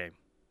bowl game.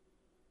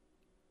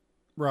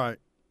 Right.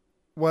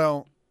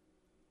 Well,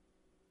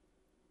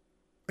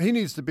 he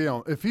needs to be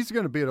on – if he's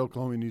going to be at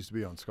Oklahoma, he needs to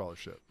be on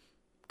scholarship.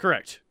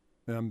 Correct.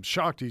 And I'm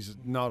shocked he's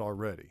not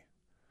already.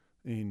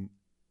 I mean,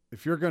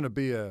 if you're going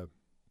to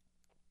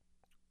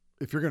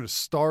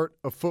start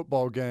a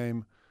football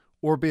game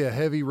or be a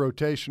heavy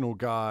rotational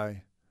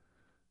guy,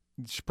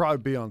 you should probably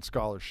be on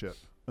scholarship.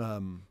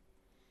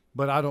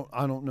 But I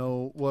don't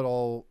know what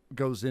all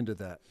goes into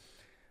that.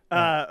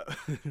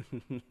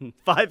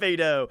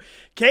 580.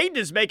 Caden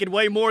is making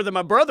way more than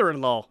my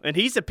brother-in-law, and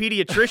he's a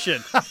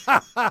pediatrician.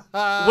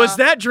 Was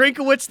that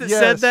Drinkowitz that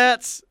said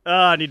that?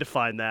 I need to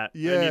find that.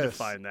 Yes. I need to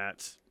find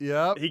that.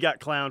 Yep. He got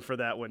clowned for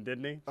that one,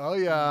 didn't he? Oh,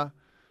 yeah.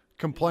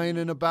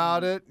 Complaining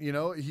about it. You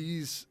know,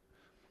 he's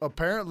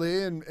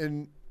apparently,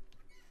 and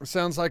it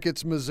sounds like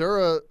it's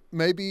Missouri,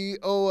 maybe,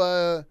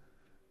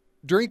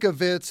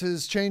 Drinkowitz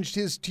has changed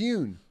his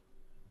tune.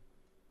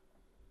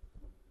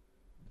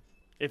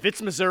 If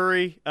it's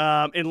Missouri,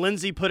 and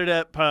Lindsay put it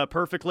up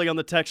perfectly on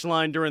the text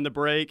line during the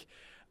break,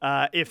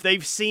 if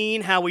they've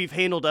seen how we've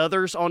handled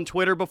others on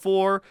Twitter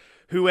before,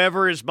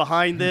 whoever is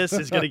behind this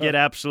is going to get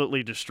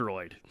absolutely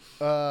destroyed.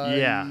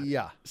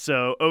 Yeah.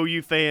 So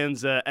OU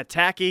fans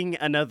attacking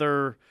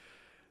another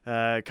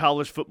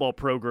college football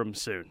program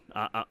soon,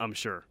 I'm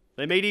sure.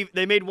 They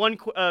made one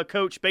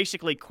coach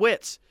basically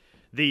quit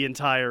the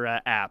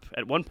entire app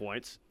at one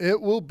point. It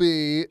will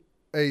be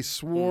a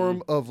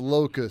swarm of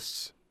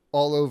locusts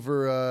all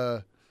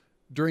over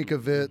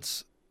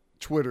Drinkowitz's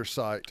Twitter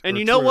site. And or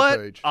you know Twitter what?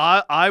 Page.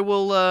 I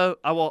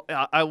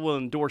will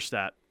endorse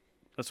that.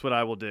 That's what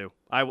I will do.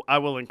 I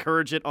will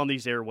encourage it on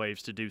these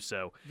airwaves to do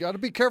so. You got to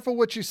be careful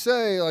what you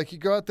say. Like, you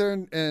go out there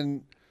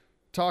and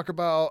talk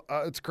about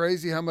it's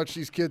crazy how much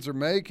these kids are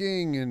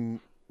making and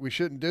we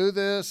shouldn't do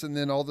this, and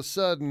then all of a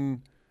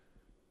sudden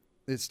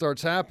it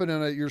starts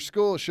happening at your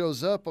school. It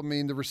shows up. I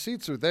mean, the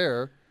receipts are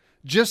there.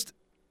 Just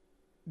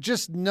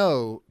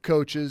know,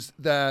 coaches,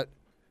 that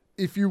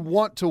if you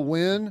want to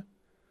win,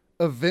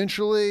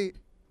 eventually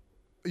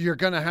you're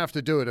going to have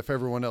to do it if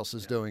everyone else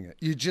is doing it.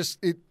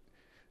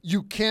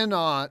 You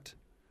cannot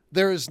 –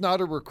 there is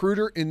not a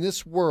recruiter in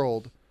this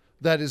world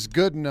that is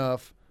good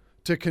enough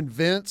to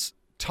convince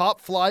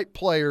top-flight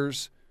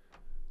players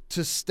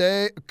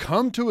to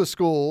come to a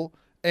school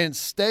and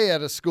stay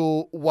at a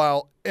school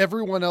while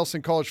everyone else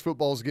in college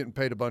football is getting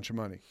paid a bunch of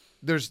money.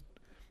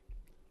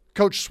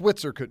 Coach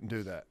Switzer couldn't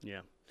do that.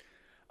 Yeah.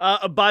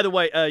 By the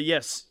way,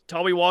 yes,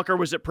 Tommy Walker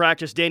was at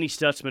practice. Danny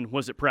Stutzman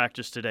was at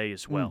practice today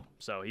as well.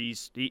 So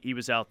he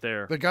was out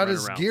there. They got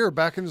his gear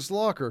back in his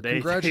locker.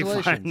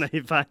 Congratulations. They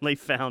finally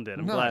found it.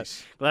 I'm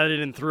Nice. glad they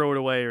didn't throw it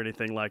away or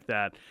anything like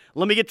that.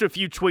 Let me get to a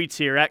few tweets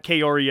here at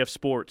KREF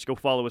Sports. Go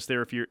follow us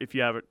there if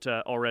you haven't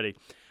already.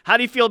 How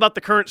do you feel about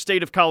the current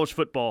state of college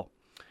football?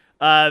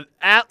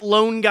 At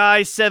Lone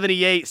Guy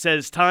 78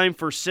 says time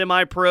for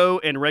semi-pro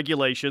and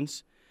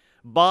regulations.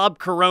 Bob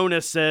Corona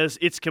says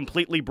it's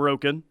completely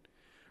broken.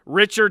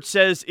 Richard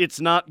says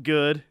it's not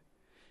good.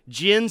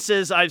 Jen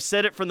says I've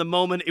said it from the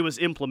moment it was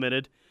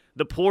implemented.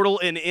 The portal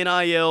and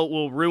NIL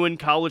will ruin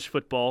college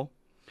football.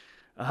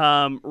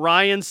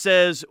 Ryan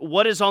says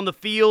what is on the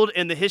field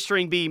and the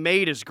history being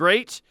made is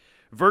great.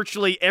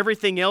 Virtually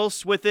everything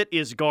else with it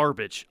is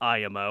garbage,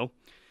 IMO.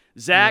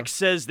 Zach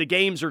says the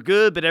games are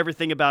good, but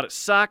everything about it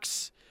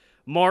sucks.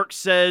 Mark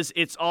says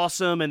it's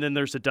awesome, and then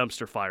there's a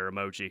dumpster fire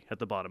emoji at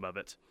the bottom of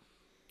it.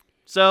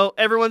 So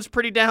everyone's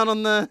pretty down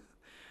on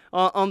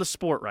the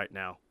sport right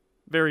now.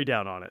 Very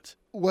down on it.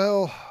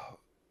 Well,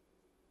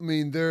 I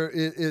mean,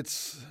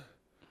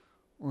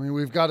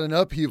 we've got an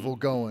upheaval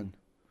going.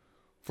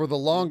 For the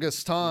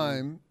longest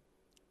time,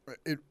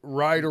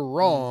 right or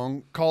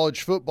wrong,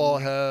 college football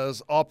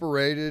has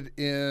operated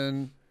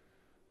in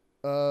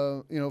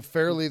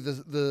fairly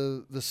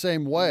the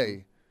same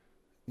way.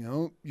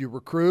 You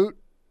recruit,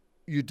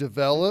 you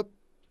develop,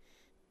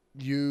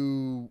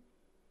 you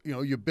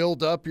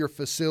build up your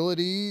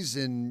facilities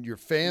and your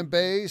fan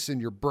base and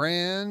your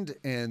brand,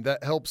 and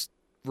that helps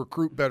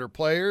recruit better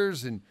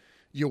players, and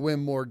you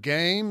win more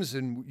games,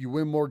 and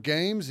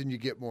you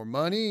get more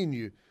money, and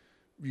you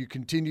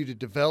continue to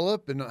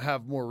develop and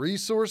have more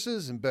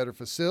resources and better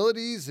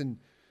facilities, and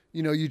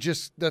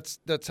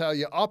that's how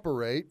you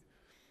operate.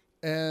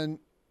 And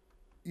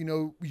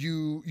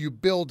you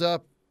build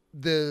up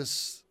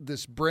this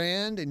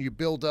brand, and you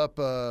build up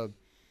a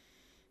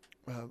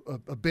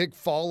big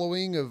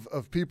following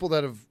of people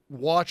that have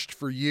watched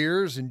for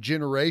years and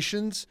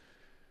generations.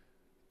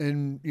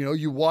 And,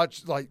 you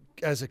watch, like,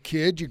 as a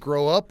kid, you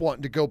grow up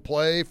wanting to go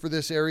play for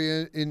this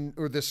area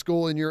or this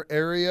school in your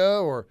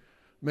area, or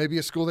maybe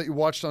a school that you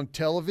watched on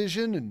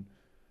television.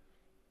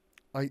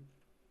 And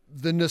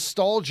the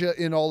nostalgia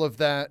in all of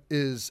that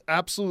is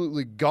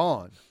absolutely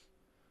gone.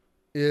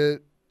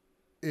 It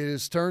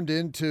is turned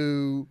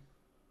into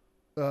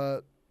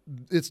the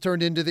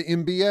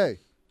NBA,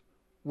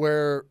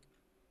 where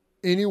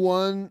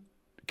anyone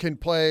can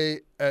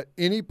play at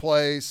any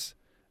place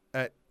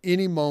at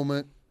any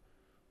moment.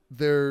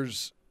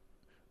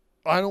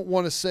 I don't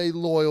want to say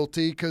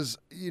loyalty, because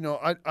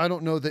I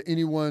don't know that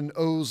anyone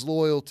owes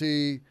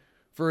loyalty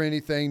for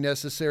anything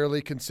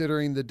necessarily,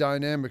 considering the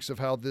dynamics of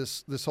how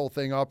this whole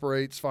thing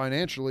operates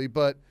financially.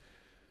 But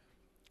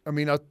I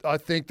mean, I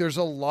think there's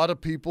a lot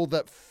of people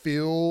that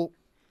feel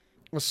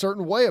a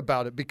certain way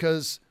about it,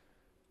 because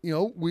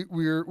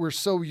we're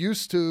so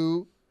used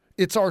to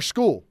it's our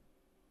school,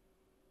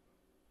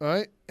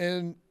 right?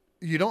 And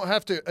you don't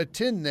have to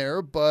attend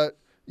there, but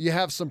you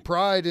have some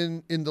pride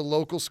in the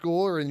local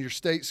school or in your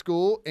state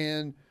school,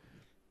 and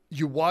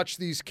you watch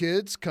these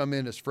kids come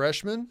in as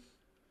freshmen.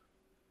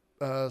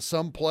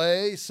 Some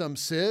play, some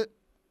sit,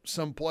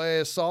 some play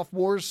as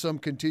sophomores, some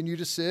continue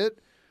to sit,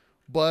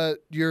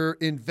 but you're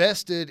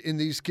invested in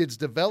these kids'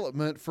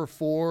 development for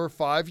 4 or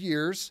 5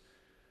 years,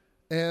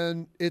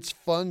 and it's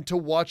fun to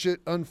watch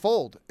it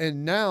unfold.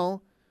 And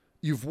now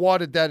you've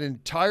wadded that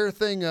entire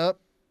thing up.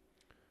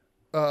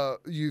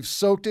 You've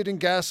soaked it in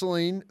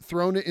gasoline,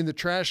 thrown it in the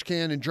trash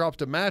can, and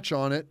dropped a match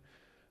on it,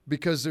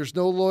 because there's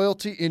no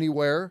loyalty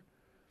anywhere.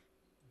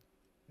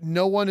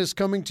 No one is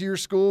coming to your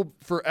school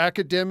for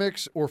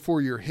academics or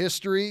for your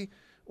history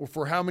or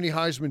for how many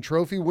Heisman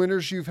Trophy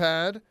winners you've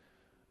had.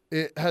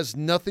 It has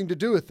nothing to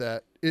do with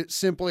that. It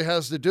simply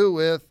has to do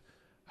with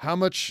how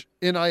much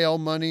NIL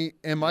money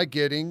am I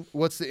getting?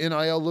 What's the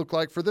NIL look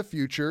like for the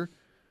future?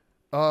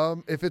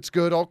 If it's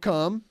good, I'll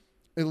come.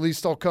 At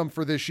least I'll come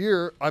for this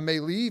year. I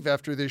may leave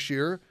after this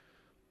year,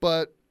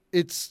 but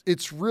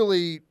it's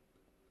really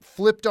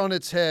flipped on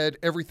its head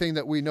everything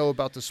that we know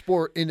about the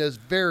sport in a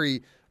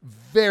very,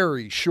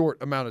 very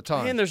short amount of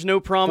time. And there's no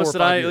promise 4 or that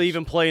 5 I'll years.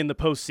 even play in the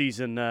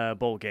postseason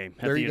bowl game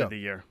at There the you end go. of the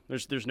year.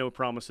 There's no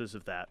promises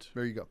of that.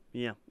 There you go.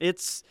 Yeah,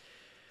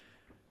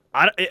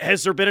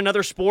 has there been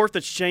another sport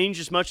that's changed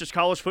as much as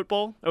college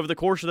football over the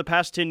course of the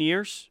past 10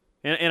 years?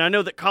 And I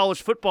know that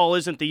college football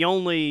isn't the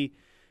only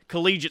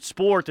collegiate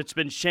sport that's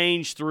been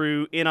changed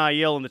through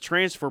NIL and the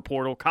transfer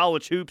portal.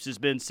 College hoops has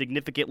been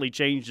significantly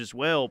changed as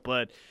well,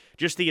 but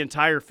just the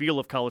entire feel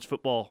of college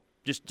football,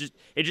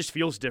 it just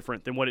feels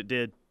different than what it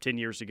did 10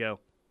 years ago.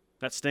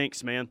 That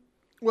stinks, man.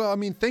 Well, I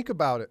mean, think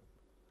about it.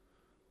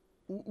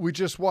 We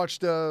just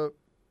watched, and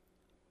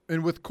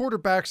with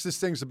quarterbacks, this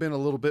thing's been a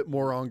little bit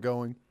more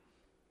ongoing.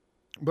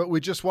 But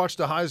we just watched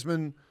a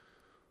Heisman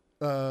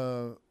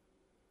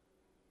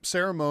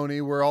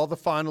ceremony where all the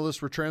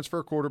finalists were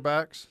transfer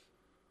quarterbacks,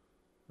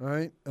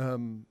 right?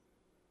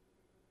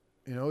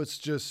 It's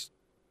just,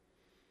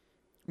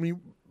 I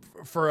mean,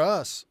 for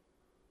us,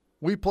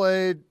 we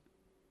played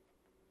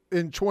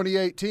in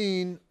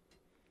 2018,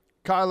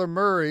 Kyler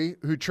Murray,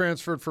 who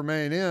transferred from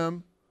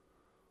A&M,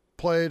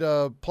 played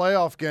a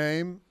playoff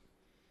game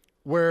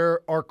where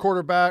our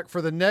quarterback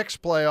for the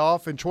next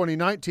playoff in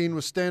 2019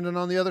 was standing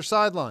on the other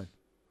sideline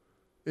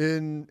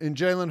in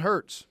Jalen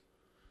Hurts.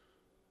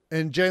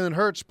 And Jalen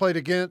Hurts played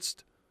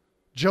against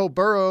Joe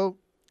Burrow,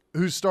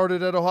 who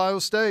started at Ohio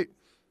State.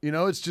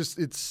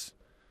 It's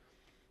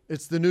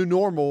the new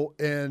normal,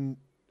 and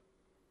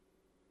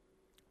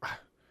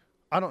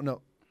I don't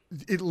know.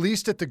 At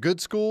least at the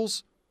good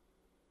schools,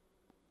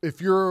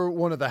 if you're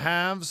one of the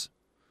haves,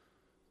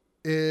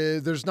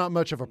 there's not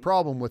much of a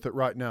problem with it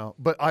right now.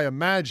 But I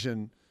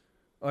imagine,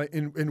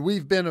 and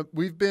we've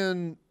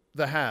been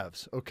the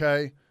haves,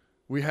 okay?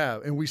 We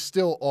have, and we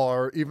still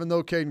are. Even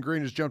though Caden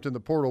Green has jumped in the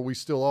portal, we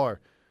still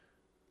are.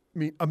 I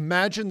mean,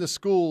 imagine the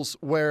schools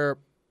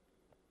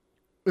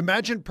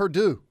imagine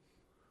Purdue,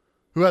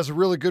 who has a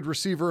really good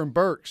receiver in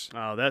Burks.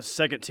 Oh, that's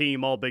second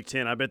team All Big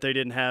Ten. I bet they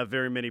didn't have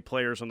very many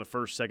players on the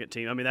first, second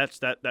team. I mean,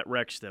 that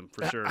wrecks them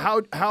for sure.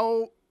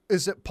 How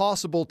is it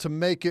possible to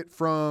make it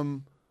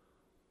from,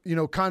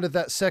 kind of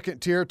that second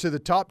tier to the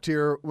top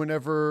tier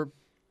whenever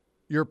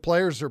your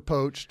players are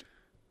poached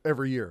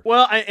every year?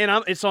 Well,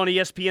 it's on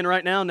ESPN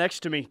right now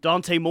next to me.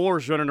 Dante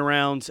Moore's running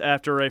around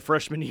after a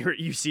freshman year at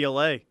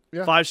UCLA.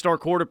 Yeah. 5-star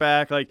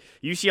quarterback. Like,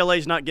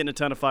 UCLA's not getting a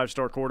ton of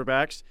 5-star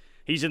quarterbacks.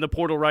 He's in the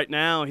portal right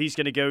now. He's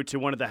going to go to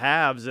one of the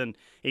halves, and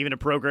even a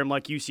program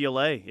like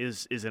UCLA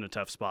is in a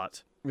tough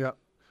spot. Yeah.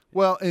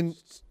 Well, and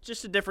it's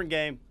just a different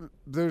game.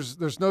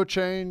 There's no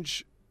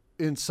change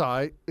in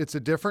sight. It's a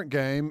different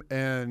game,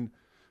 and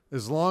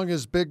as long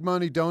as big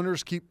money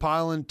donors keep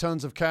piling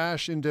tons of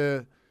cash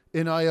into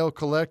NIL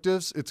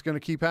collectives, it's going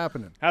to keep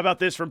happening. How about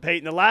this from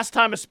Peyton? The last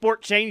time a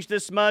sport changed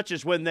this much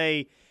is when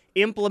they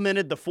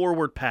implemented the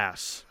forward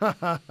pass.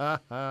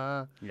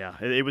 Yeah,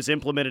 it was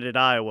implemented at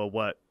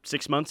Iowa,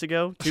 6 months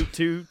ago?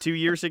 Two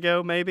years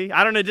ago, maybe?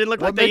 I don't know. It didn't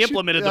look like they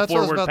implemented the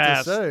forward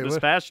pass this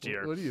past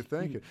year. What are you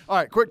thinking? All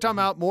right, quick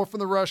timeout. More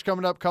from The Rush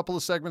coming up. Couple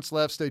of segments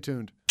left. Stay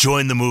tuned.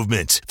 Join the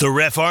movement. The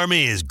Ref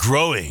Army is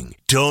growing.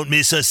 Don't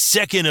miss a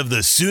second of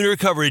the Sooner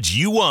coverage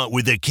you want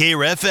with the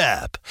KREF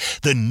app,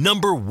 the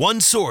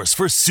 #1 source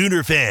for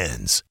Sooner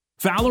fans.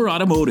 Fowler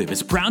Automotive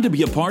is proud to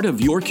be a part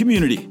of your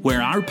community,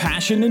 where our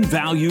passion and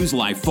values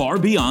lie far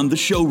beyond the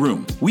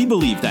showroom. We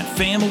believe that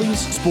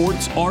families,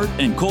 sports, art,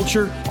 and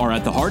culture are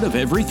at the heart of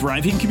every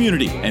thriving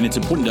community, and it's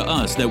important to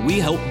us that we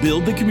help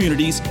build the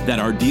communities that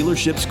our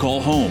dealerships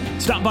call home.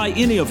 Stop by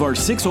any of our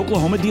 6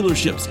 Oklahoma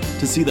dealerships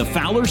to see the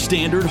Fowler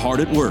Standard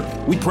hard at work.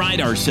 We pride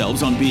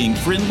ourselves on being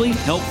friendly,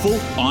 helpful,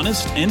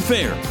 honest, and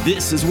fair.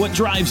 This is what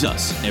drives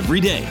us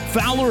every day.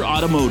 Fowler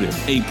Automotive,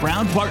 a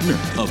proud partner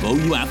of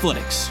OU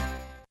Athletics.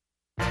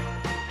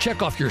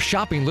 Check off your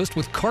shopping list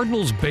with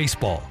Cardinals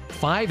Baseball.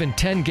 5 and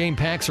 10 game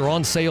packs are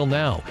on sale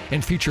now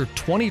and feature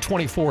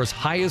 2024's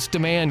highest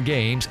demand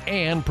games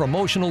and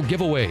promotional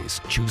giveaways.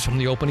 Choose from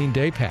the opening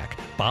day pack,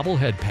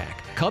 bobblehead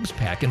pack, Cubs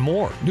pack, and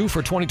more. New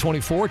for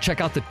 2024,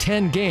 check out the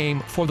 10 game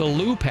for the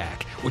Lou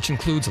pack, which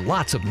includes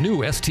lots of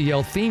new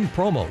STL themed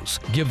promos.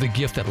 Give the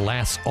gift that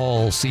lasts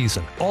all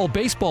season, all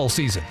baseball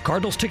season.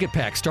 Cardinals ticket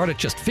packs start at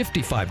just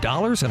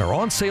 $55 and are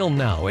on sale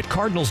now at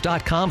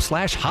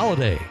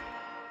cardinals.com/holiday.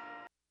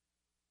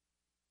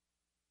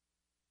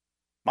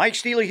 Mike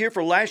Steele here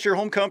for Lasher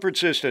Home Comfort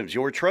Systems,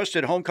 your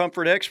trusted home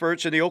comfort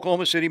experts in the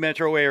Oklahoma City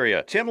metro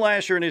area. Tim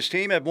Lasher and his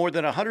team have more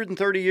than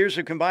 130 years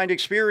of combined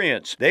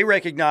experience. They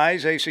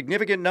recognize a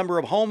significant number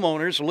of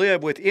homeowners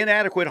live with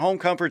inadequate home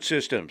comfort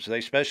systems. They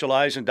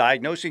specialize in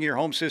diagnosing your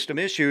home system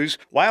issues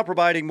while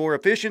providing more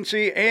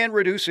efficiency and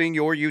reducing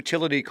your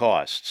utility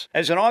costs.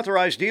 As an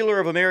authorized dealer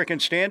of American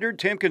Standard,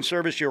 Tim can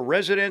service your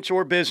residence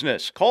or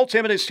business. Call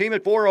Tim and his team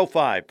at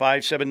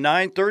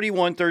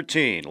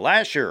 405-579-3113.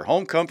 Lasher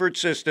Home Comfort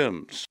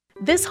Systems.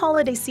 This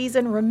holiday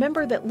season,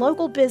 remember that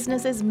local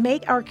businesses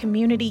make our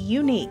community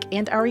unique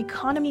and our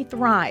economy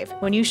thrive.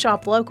 When you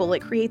shop local,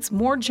 it creates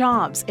more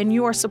jobs, and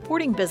you are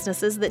supporting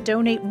businesses that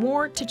donate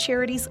more to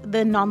charities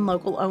than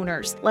non-local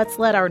owners. Let's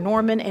let our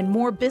Norman and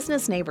more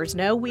business neighbors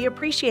know we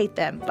appreciate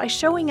them by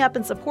showing up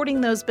and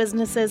supporting those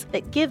businesses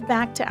that give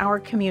back to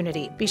our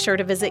community. Be sure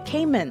to visit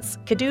Cayman's,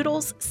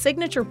 Cadoodles,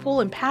 Signature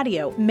Pool and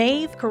Patio,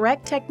 Mave,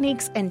 Correct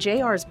Techniques, and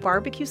JR's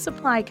Barbecue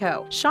Supply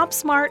Co. Shop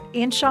smart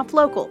and shop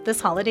local this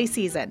holiday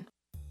season.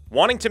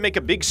 Wanting to make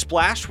a big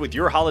splash with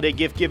your holiday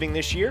gift giving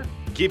this year?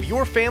 Give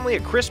your family a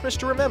Christmas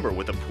to remember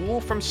with a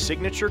pool from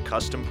Signature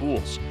Custom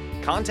Pools.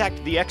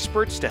 Contact the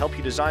experts to help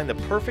you design the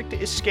perfect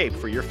escape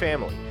for your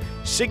family.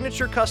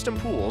 Signature Custom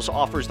Pools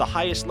offers the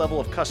highest level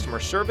of customer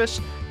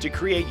service to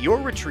create your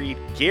retreat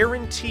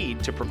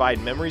guaranteed to provide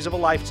memories of a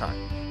lifetime.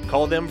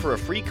 Call them for a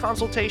free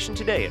consultation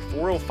today at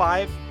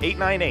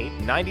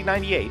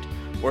 405-898-9098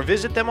 or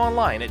visit them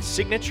online at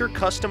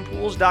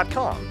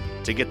signaturecustompools.com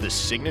to get the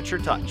signature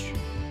touch.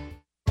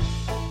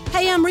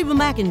 Hey, I'm Reba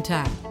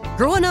McEntire.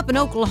 Growing up in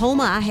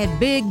Oklahoma, I had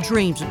big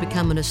dreams of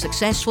becoming a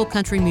successful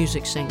country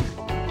music singer.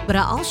 But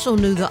I also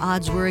knew the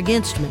odds were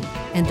against me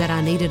and that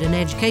I needed an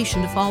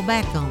education to fall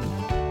back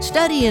on.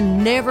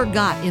 Studying never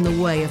got in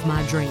the way of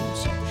my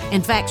dreams.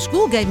 In fact,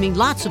 school gave me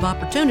lots of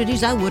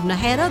opportunities I wouldn't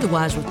have had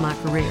otherwise with my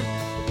career.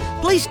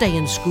 Please stay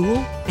in school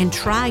and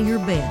try your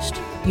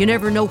best. You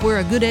never know where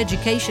a good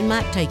education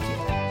might take you.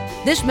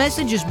 This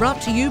message is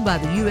brought to you by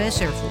the U.S.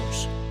 Air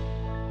Force.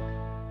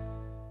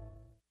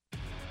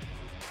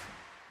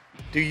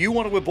 Do you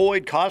want to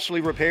avoid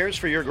costly repairs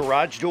for your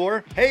garage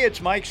door? Hey, it's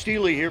Mike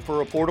Steely here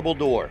for Affordable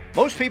Door.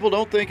 Most people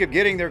don't think of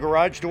getting their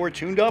garage door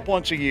tuned up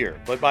once a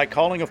year, but by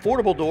calling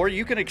Affordable Door,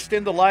 you can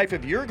extend the life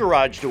of your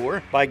garage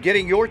door by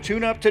getting your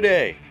tune-up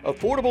today.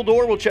 Affordable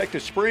Door will check the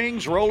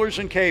springs, rollers,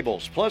 and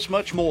cables, plus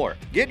much more.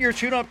 Get your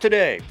tune-up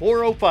today,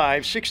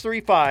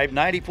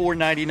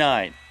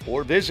 405-635-9499,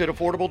 or visit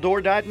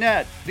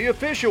AffordableDoor.net, the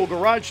official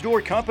garage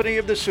door company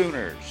of the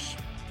Sooners.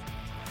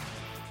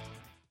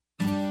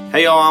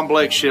 Hey y'all, I'm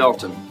Blake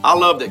Shelton. I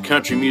love that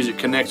country music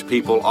connects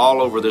people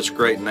all over this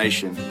great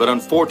nation, but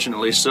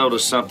unfortunately so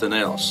does something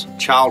else,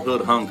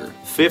 childhood hunger.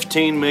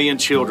 15 million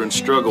children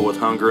struggle with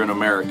hunger in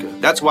America.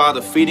 That's why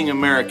the Feeding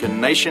America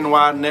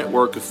nationwide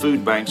network of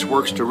food banks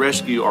works to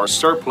rescue our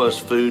surplus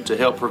food to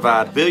help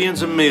provide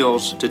billions of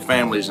meals to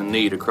families in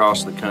need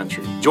across the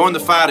country. Join the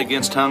fight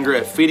against hunger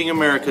at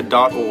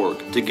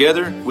feedingamerica.org.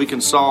 Together, we can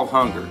solve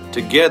hunger.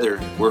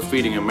 Together, we're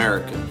Feeding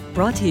America.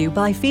 Brought to you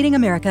by Feeding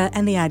America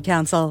and the Ad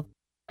Council.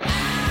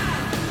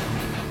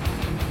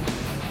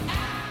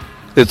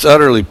 It's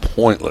utterly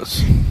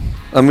pointless.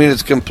 I mean,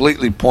 it's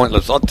completely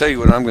pointless. I'll tell you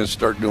what I'm going to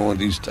start doing with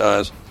these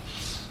ties.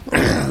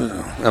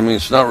 I mean,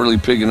 it's not really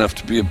big enough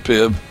to be a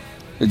bib.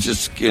 It's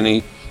just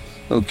skinny.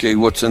 Okay,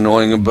 what's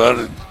annoying about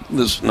it?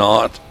 This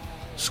knot,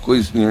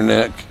 squeezing your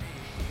neck,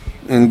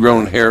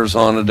 ingrown hairs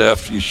on it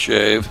after you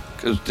shave,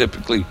 because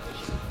typically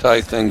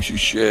tie things you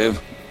shave.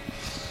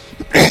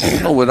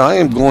 What I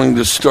am going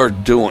to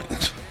start doing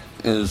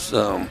is,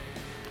 and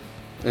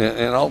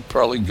I'll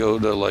probably go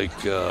to like,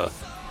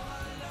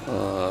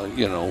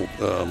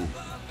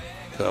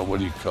 what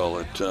do you call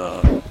it?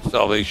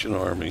 Salvation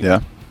Army.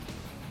 Yeah.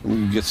 We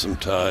can get some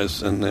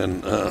ties, and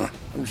then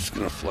I'm just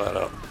going to flat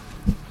out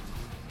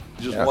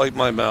just wipe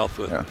my mouth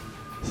with it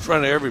in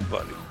front of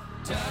everybody.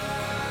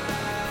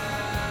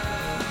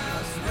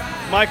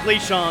 Mike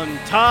Leach on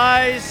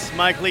ties,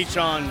 Mike Leach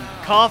on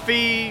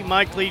coffee,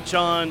 Mike Leach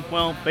on,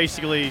 well,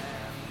 basically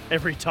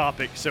every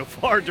topic so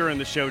far during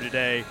the show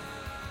today.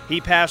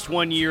 He passed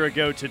 1 year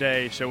ago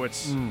today, so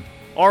it's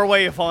our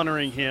way of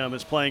honoring him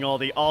is playing all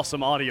the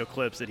awesome audio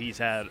clips that he's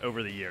had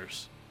over the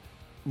years.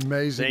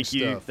 Amazing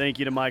stuff. Thank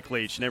you to Mike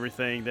Leach and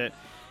everything that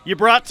you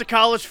brought to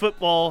college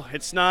football.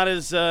 It's not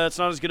as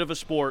good of a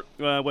sport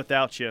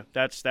without you.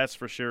 That's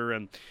for sure.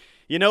 And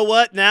you know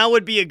what? Now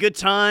would be a good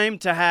time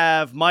to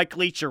have Mike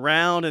Leach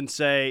around and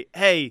say,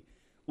 "Hey,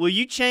 will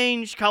you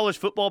change college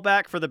football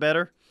back for the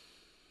better?"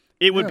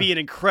 It would be an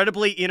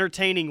incredibly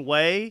entertaining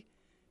way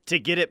to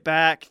get it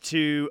back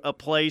to a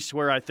place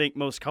where I think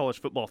most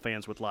college football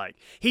fans would like.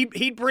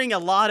 He'd bring a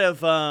lot of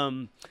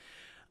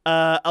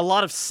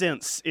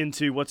sense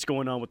into what's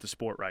going on with the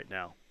sport right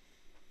now.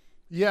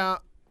 Yeah.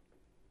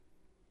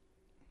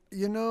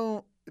 You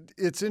know,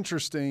 it's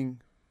interesting.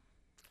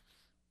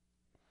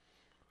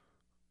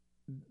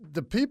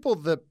 The people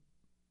that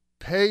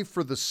pay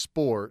for the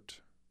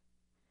sport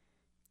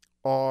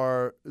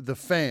are the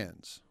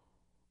fans.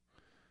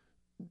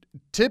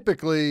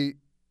 Typically,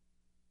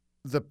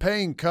 the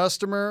paying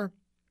customer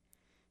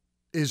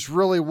is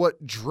really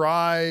what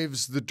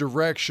drives the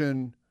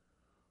direction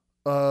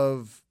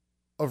of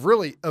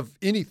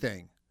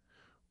anything.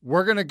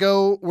 We're going to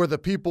go where the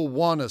people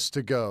want us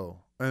to go,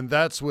 and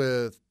that's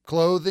with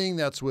clothing,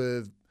 that's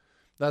with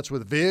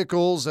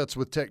vehicles, that's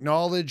with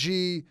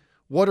technology.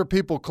 What are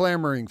people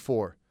clamoring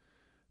for?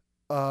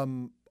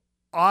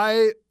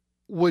 I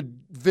would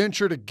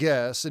venture to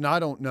guess, and I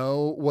don't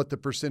know what the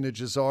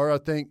percentages are. I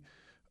think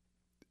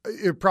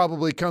it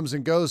probably comes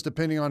and goes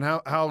depending on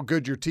how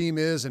good your team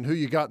is and who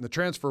you got in the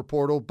transfer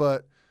portal.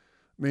 But,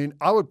 I mean,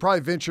 I would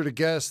probably venture to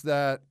guess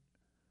that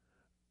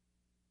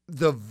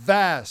the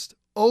vast,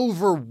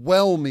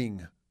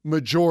 overwhelming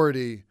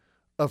majority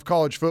of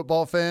college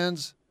football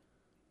fans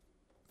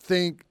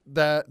think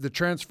that the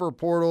transfer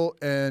portal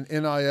and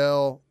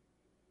NIL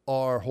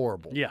are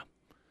horrible. Yeah.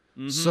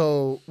 Mm-hmm.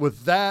 So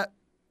with that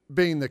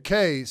being the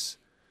case,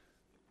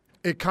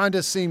 it kind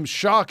of seems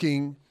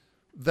shocking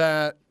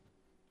that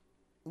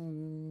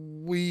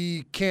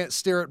we can't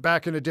steer it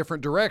back in a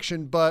different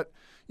direction. But,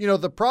 you know,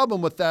 the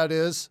problem with that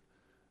is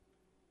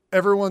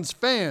everyone's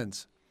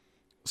fans.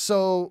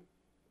 So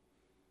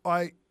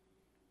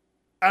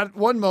at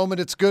one moment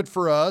it's good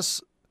for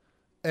us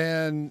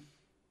and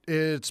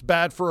it's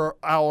bad for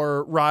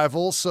our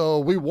rival, so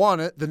we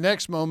want it. The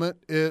next moment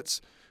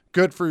it's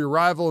good for your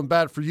rival and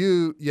bad for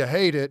you. You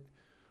hate it.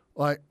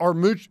 Like our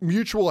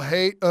mutual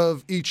hate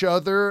of each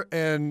other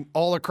and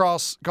all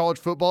across college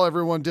football,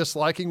 everyone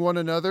disliking one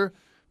another,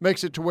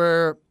 makes it to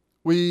where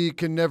we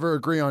can never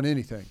agree on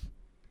anything.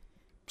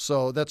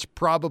 So that's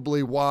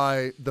probably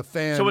why the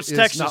fan so it's is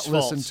Texas' not fault.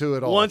 listened to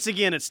it all. Once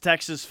again, it's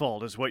Texas'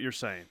 fault is what you're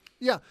saying.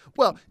 Yeah.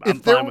 Well, I'm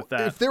fine with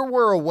that. If there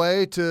were a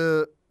way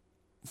there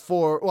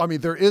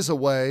is a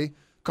way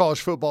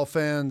college football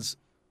fans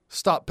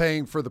stop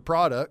paying for the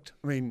product.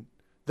 I mean,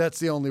 that's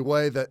the only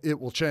way that it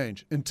will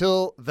change.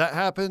 Until that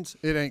happens,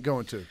 it ain't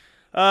going to.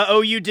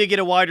 OU did get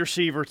a wide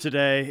receiver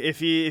today.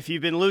 If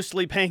you've been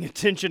loosely paying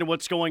attention to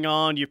what's going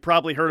on, you've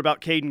probably heard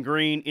about Caden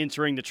Green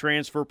entering the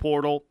transfer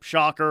portal.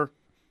 Shocker.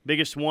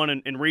 Biggest one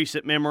in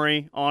recent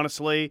memory,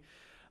 honestly.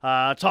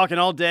 Talking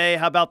all day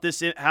about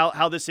this,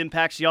 how this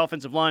impacts the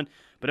offensive line.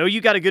 But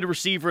OU got a good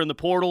receiver in the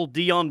portal,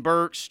 Deion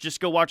Burks. Just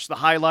go watch the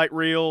highlight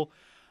reel.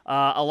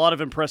 A lot of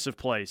impressive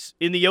plays.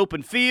 In the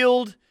open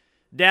field,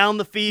 down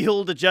the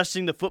field,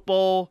 adjusting the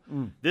football.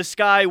 This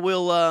guy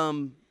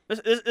will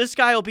this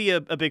guy will be a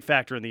big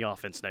factor in the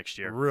offense next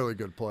year. Really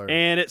good player.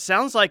 And it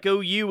sounds like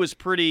OU was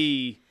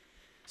pretty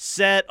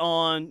set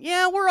on,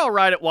 we're all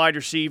right at wide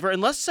receiver.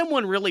 Unless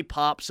someone really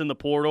pops in the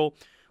portal,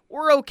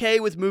 we're okay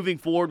with moving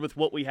forward with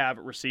what we have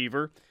at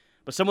receiver.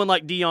 But someone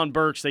like Deion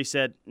Burks, they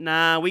said,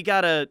 nah, we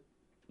gotta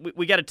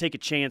take a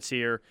chance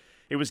here.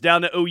 It was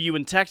down to OU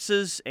in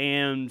Texas,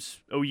 and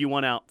OU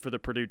won out for the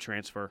Purdue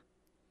transfer.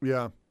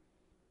 Yeah.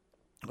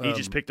 He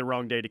just picked the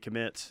wrong day to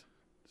commit.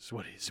 That's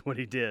what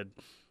he did.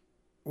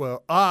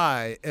 Well,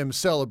 I am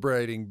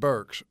celebrating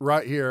Burks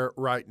right here,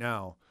 right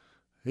now.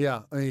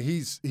 Yeah, I mean,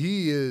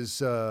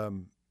 he's a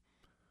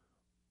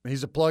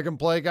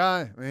plug-and-play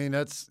guy. I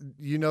mean,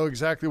 you know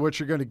exactly what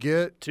you're going to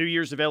get. 2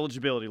 years of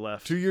eligibility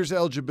left. 2 years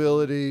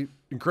eligibility,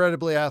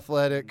 incredibly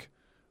athletic,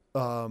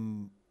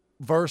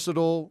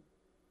 versatile.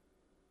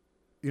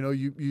 You know,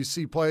 you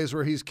see plays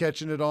where he's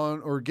catching it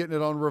on or getting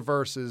it on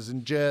reverses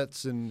and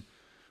jets and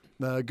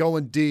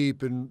going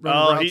deep and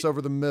running routes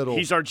over the middle.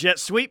 He's our jet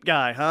sweep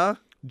guy, huh?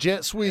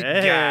 Jet sweep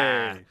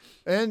guy.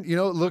 And, you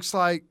know, it looks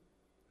like,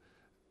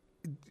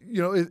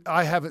 you know,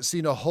 I haven't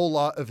seen a whole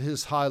lot of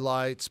his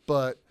highlights,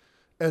 but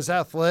as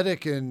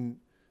athletic and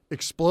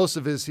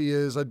explosive as he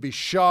is, I'd be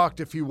shocked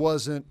if he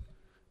wasn't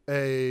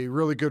a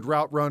really good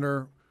route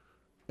runner.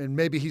 And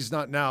maybe he's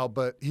not now,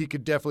 but he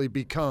could definitely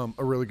become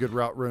a really good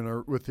route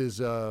runner with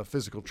his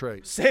physical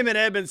traits. Sam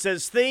Edmonds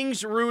says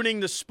things ruining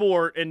the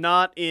sport and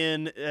not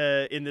in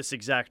this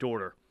exact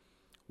order.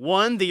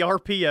 1, the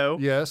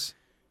RPO. Yes.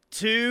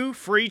 2,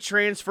 free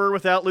transfer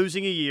without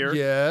losing a year.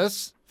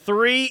 Yes.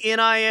 3,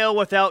 NIL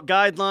without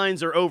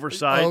guidelines or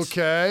oversights.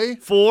 Okay.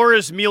 4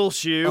 is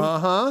Muleshoe.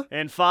 Uh-huh.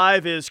 And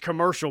 5 is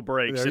commercial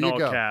breaks in all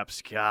go.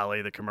 caps.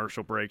 Golly, the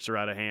commercial breaks are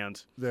out of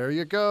hand. There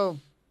you go.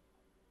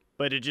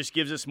 But it just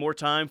gives us more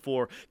time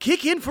for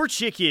kicking for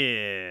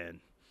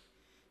chicken.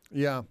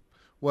 Yeah.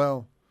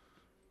 Well,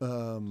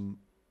 I'm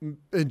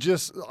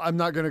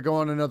not going to go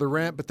on another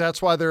rant, but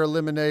that's why they're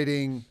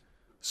eliminating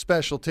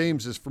special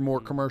teams is for more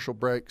commercial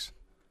breaks.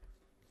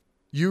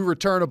 You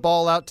return a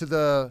ball out to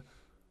the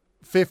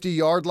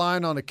 50-yard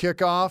line on a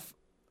kickoff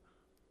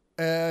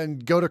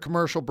and go to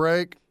commercial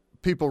break,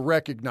 people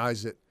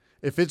recognize it.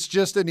 If it's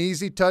just an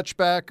easy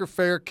touchback or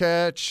fair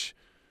catch,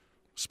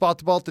 spot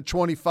the ball at the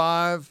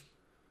 25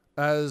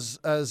 as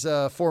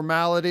a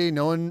formality,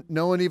 no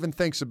one even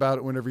thinks about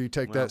it whenever you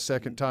take that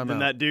second time out.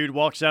 And that dude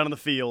walks out on the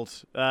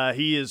field.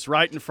 He is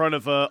right in front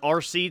of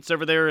our seats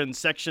over there in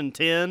Section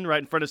 10,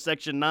 right in front of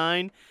Section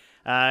 9,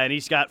 and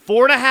he's got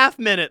 4.5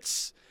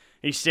 minutes.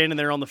 He's standing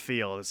there on the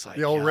field. It's like,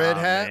 the old red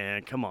hat?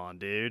 Man, come on,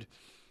 dude.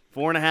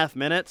 4.5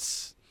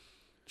 minutes?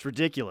 It's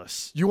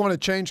ridiculous. You want to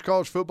change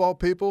college football,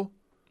 people?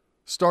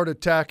 Start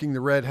attacking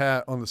the red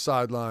hat on the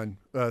sideline,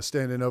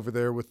 standing over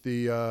there with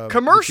the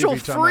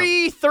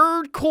commercial-free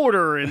third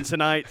quarter in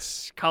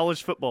tonight's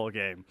college football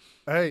game.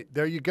 Hey,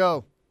 there you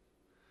go.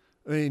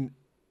 I mean,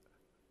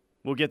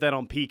 we'll get that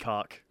on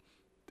Peacock.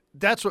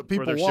 That's what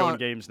people they're want. Showing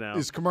games now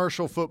is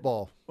commercial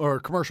football or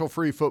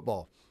commercial-free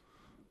football.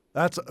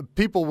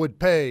 People would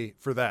pay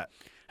for that.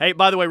 Hey,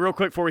 by the way, real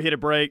quick before we hit a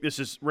break, this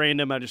is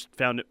random. I just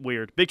found it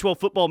weird. Big 12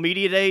 football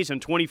media days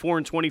on 24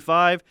 and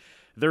 25.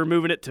 They're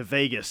moving it to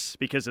Vegas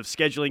because of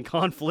scheduling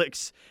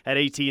conflicts at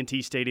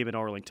AT&T Stadium in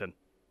Arlington.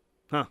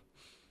 Huh.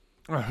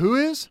 Who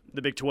is?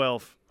 The Big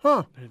 12.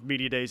 Huh.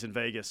 Media days in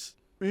Vegas.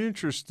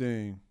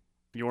 Interesting.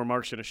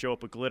 Yormark's going to show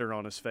up with glitter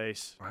on his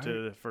face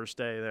to the first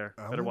day there.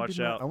 Better watch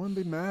out. I wouldn't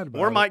be mad about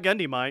it. Or Mike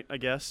Gundy might, I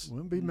guess.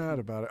 Wouldn't be mad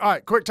about it. All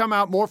right, quick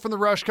timeout. More from The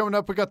Rush coming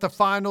up. We got the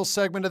final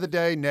segment of the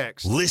day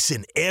next.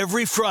 Listen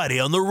every Friday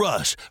on The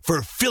Rush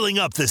for Filling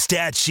Up the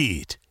Stat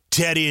Sheet.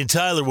 Teddy and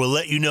Tyler will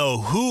let you know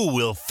who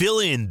will fill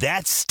in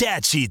that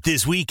stat sheet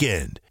this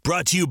weekend.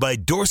 Brought to you by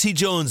Dorsey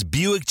Jones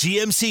Buick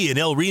GMC in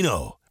El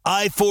Reno.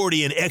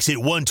 I-40 and exit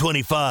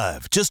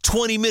 125, just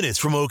 20 minutes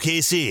from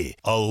OKC.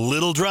 A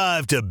little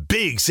drive to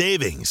big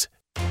savings.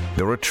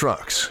 There are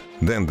trucks,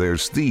 then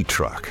there's the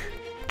truck.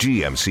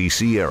 GMC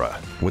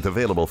Sierra, with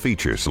available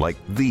features like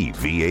the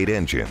V8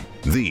 engine,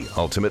 the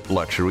ultimate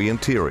luxury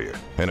interior,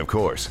 and of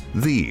course,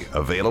 the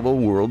available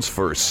world's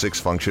first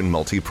 6-function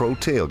multi-pro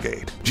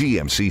tailgate.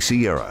 GMC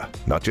Sierra,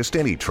 not just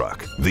any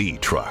truck, the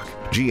truck.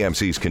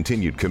 GMC's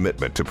continued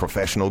commitment to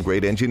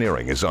professional-grade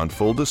engineering is on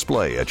full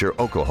display at your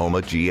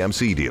Oklahoma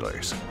GMC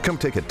dealers. Come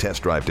take a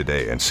test drive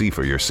today and see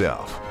for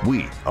yourself.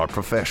 We are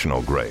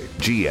professional-grade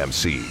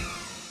GMC.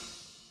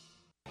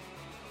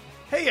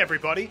 Hey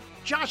everybody,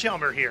 Josh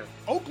Elmer here.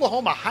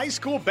 Oklahoma high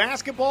school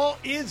basketball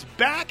is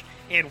back,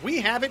 and we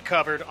have it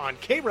covered on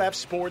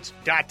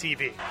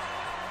KREFSports.tv.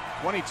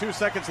 22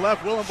 seconds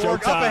left,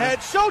 Willenborg up ahead,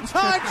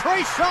 showtime,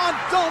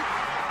 Trayshawn Dunk!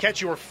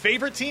 Catch your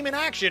favorite team in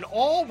action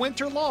all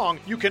winter long.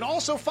 You can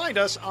also find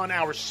us on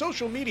our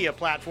social media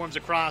platforms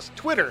across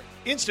Twitter,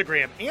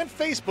 Instagram, and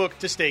Facebook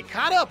to stay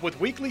caught up with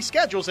weekly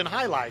schedules and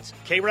highlights.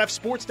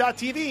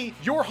 KREFSports.tv,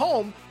 your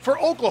home for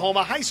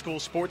Oklahoma high school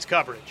sports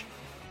coverage.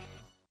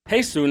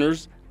 Hey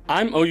Sooners,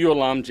 I'm OU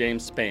alum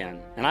James Spann,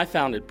 and I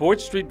founded Boyd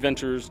Street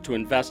Ventures to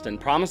invest in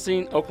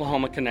promising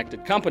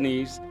Oklahoma-connected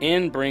companies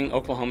and bring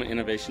Oklahoma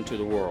innovation to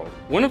the world.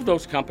 One of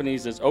those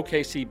companies is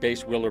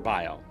OKC-based Wheeler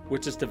Bio,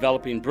 which is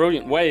developing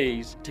brilliant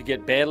ways to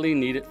get badly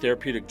needed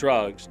therapeutic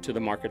drugs to the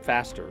market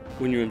faster.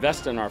 When you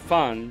invest in our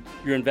fund,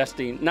 you're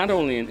investing not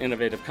only in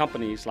innovative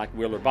companies like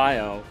Wheeler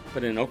Bio,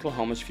 but in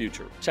Oklahoma's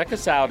future. Check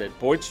us out at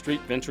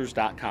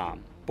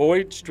BoydStreetVentures.com.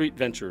 Boyd Street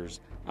Ventures,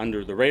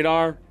 under the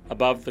radar,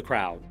 above the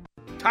crowd.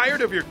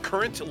 Tired of your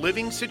current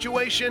living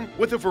situation?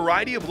 With a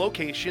variety of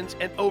locations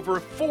and over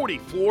 40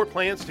 floor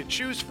plans to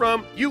choose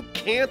from, you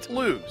can't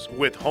lose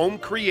with Home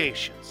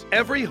Creations.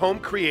 Every Home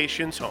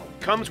Creations home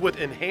comes with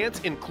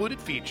enhanced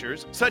included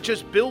features such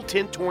as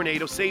built-in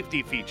tornado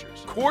safety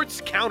features,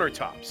 quartz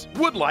countertops,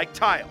 wood-like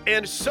tile,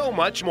 and so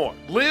much more.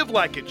 Live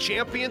like a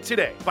champion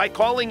today by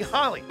calling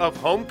Holly of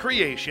Home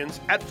Creations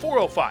at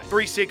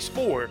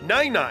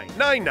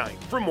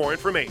 405-364-9999 for more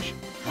information.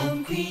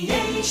 Home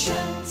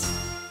Creations.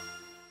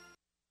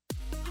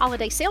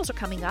 Holiday sales are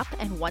coming up,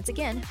 and once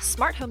again,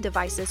 smart home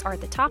devices are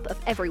at the top of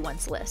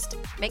everyone's list.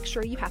 Make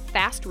sure you have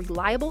fast,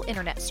 reliable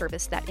internet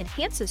service that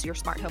enhances your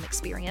smart home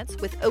experience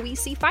with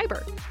OEC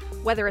Fiber.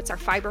 Whether it's our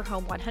Fiber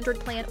Home 100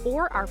 plan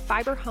or our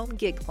Fiber Home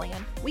Gig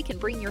plan, we can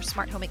bring your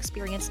smart home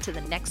experience to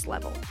the next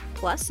level.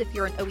 Plus, if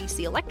you're an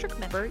OEC Electric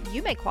member,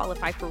 you may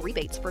qualify for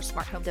rebates for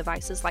smart home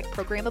devices like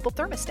programmable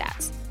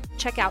thermostats.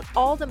 Check out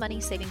all the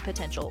money-saving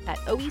potential at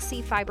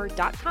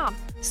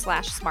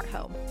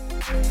oecfiber.com/smarthome.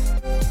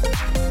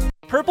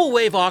 Purple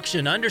Wave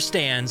Auction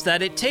understands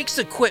that it takes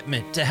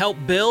equipment to help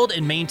build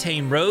and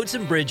maintain roads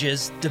and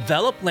bridges,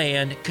 develop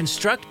land,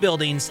 construct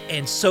buildings,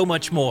 and so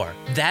much more.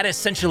 That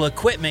essential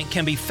equipment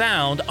can be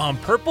found on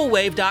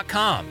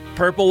purplewave.com.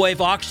 Purple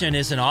Wave Auction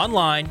is an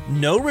online,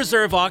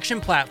 no-reserve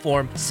auction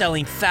platform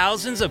selling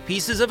thousands of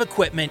pieces of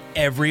equipment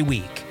every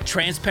week.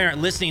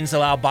 Transparent listings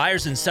allow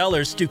buyers and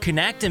sellers to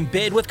connect and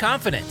bid with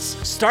confidence.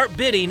 Start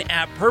bidding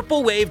at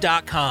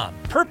purplewave.com.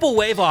 Purple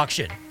Wave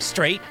Auction.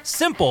 Straight,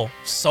 simple,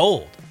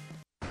 sold.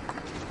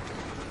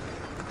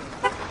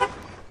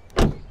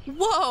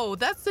 Whoa,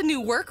 that's the new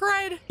work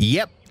ride?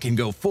 Yep, can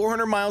go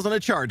 400 miles on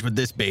a charge with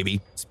this baby.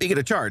 Speaking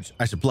of charge,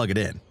 I should plug it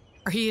in.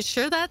 Are you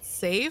sure that's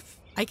safe?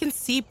 I can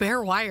see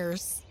bare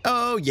wires.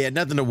 Oh yeah,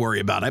 nothing to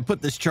worry about. I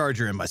put this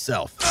charger in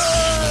myself.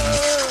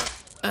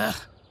 Ugh,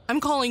 I'm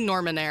calling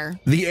Norman Air.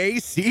 The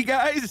AC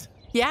guys?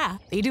 Yeah,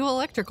 they do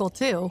electrical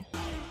too.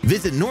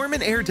 Visit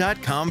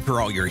normanair.com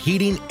for all your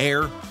heating,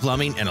 air,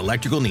 plumbing, and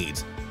electrical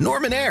needs.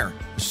 Norman Air,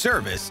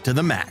 service to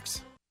the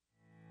max.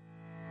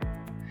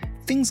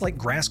 Things like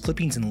grass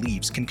clippings and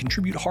leaves can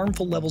contribute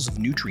harmful levels of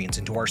nutrients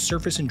into our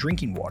surface and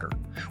drinking water.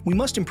 We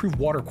must improve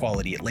water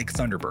quality at Lake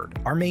Thunderbird,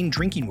 our main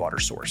drinking water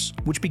source,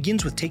 which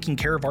begins with taking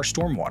care of our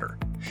stormwater.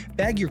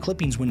 Bag your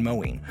clippings when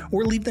mowing,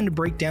 or leave them to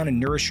break down and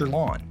nourish your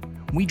lawn.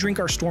 We drink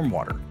our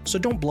stormwater, so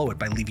don't blow it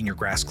by leaving your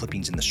grass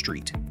clippings in the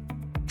street.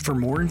 For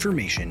more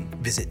information,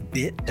 visit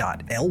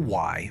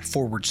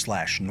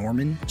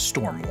bit.ly/Norman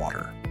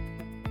Stormwater.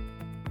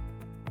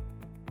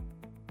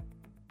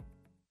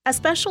 A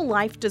special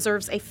life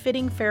deserves a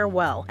fitting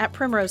farewell. At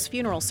Primrose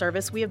Funeral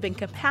Service, we have been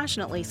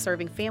compassionately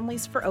serving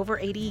families for over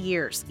 80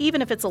 years.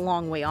 Even if it's a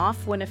long way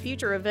off, when a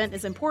future event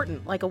is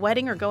important, like a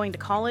wedding or going to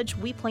college,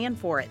 we plan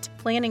for it.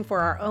 Planning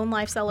for our own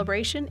life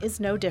celebration is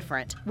no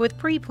different. With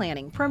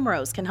pre-planning,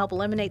 Primrose can help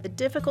eliminate the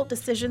difficult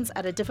decisions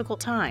at a difficult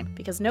time,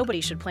 because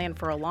nobody should plan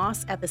for a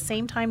loss at the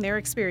same time they're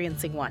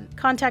experiencing one.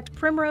 Contact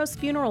Primrose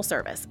Funeral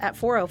Service at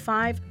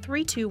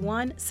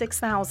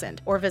 405-321-6000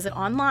 or visit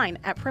online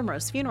at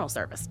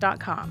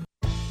primrosefuneralservice.com.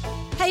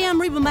 Hey,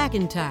 I'm Reba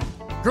McEntire.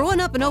 Growing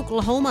up in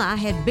Oklahoma, I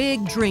had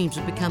big dreams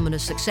of becoming a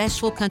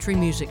successful country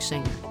music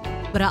singer.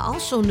 But I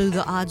also knew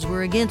the odds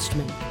were against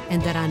me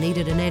and that I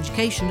needed an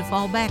education to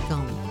fall back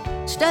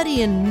on.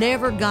 Studying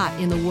never got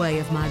in the way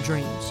of my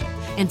dreams.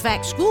 In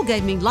fact, school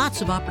gave me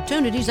lots of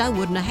opportunities I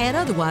wouldn't have had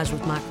otherwise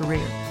with my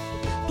career.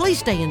 Please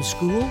stay in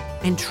school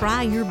and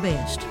try your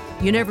best.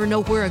 You never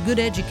know where a good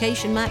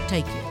education might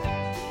take you.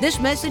 This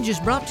message is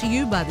brought to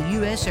you by the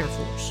U.S. Air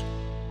Force.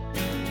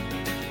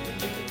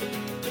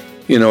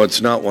 You know,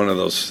 it's not one of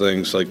those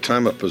things like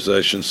time of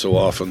possession. So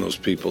often those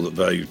people that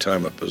value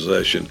time of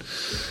possession,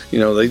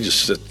 they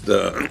just sit,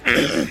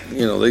 they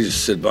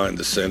just sit behind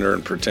the center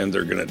and pretend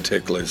they're going to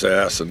tickle his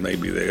ass, and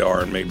maybe they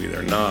are and maybe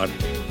they're not.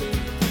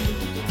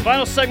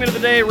 Final segment of the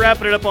day,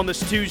 wrapping it up on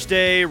this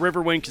Tuesday.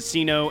 Riverwind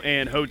Casino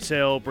and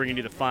Hotel bringing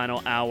you the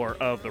final hour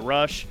of The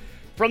Rush.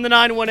 From the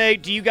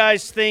 918, do you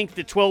guys think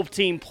the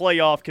 12-team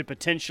playoff could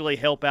potentially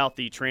help out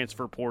the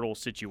transfer portal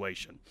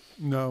situation?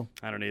 No.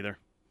 I don't either.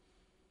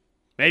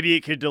 Maybe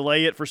it could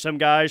delay it for some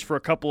guys for a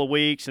couple of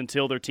weeks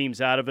until their team's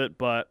out of it,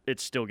 but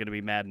it's still going to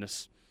be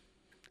madness.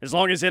 As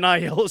long as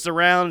NIL is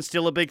around and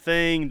still a big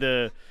thing,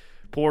 the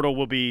portal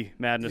will be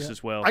madness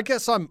as well. I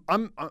guess I'm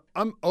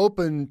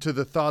open to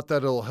the thought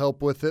that it'll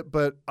help with it,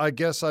 but I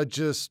guess I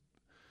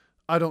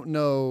don't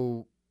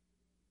know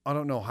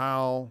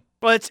how.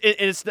 Well,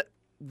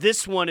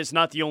 this one is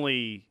not the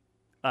only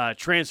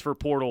transfer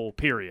portal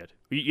period.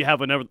 You have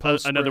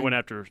another one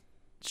after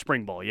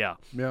spring ball. Yeah.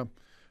 Yeah.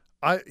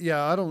 I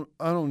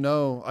don't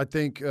know. I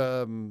think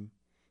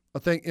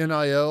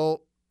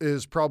NIL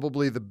is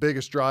probably the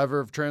biggest driver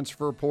of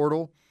transfer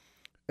portal,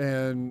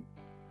 and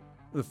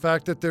the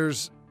fact that there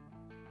is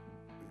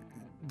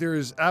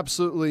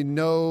absolutely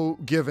no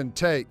give and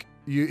take.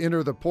 You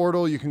enter the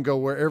portal, you can go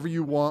wherever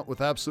you want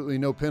with absolutely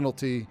no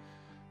penalty.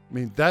 I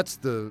mean, that's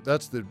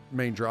the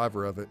main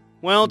driver of it.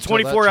 Well,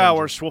 24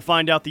 hours, we'll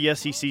find out the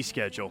SEC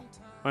schedule.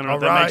 I don't know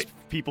if that makes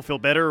people feel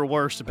better or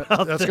worse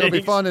about That's going to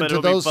be fun. And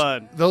to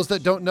fun. those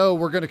that don't know,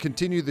 we're going to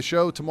continue the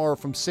show tomorrow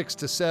from 6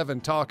 to 7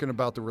 talking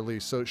about the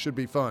release, so it should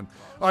be fun.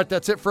 All right,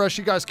 that's it for us.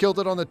 You guys killed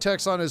it on the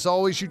text line. As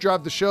always, you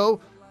drive the show.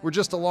 We're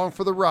just along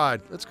for the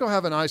ride. Let's go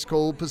have an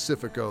ice-cold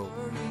Pacifico.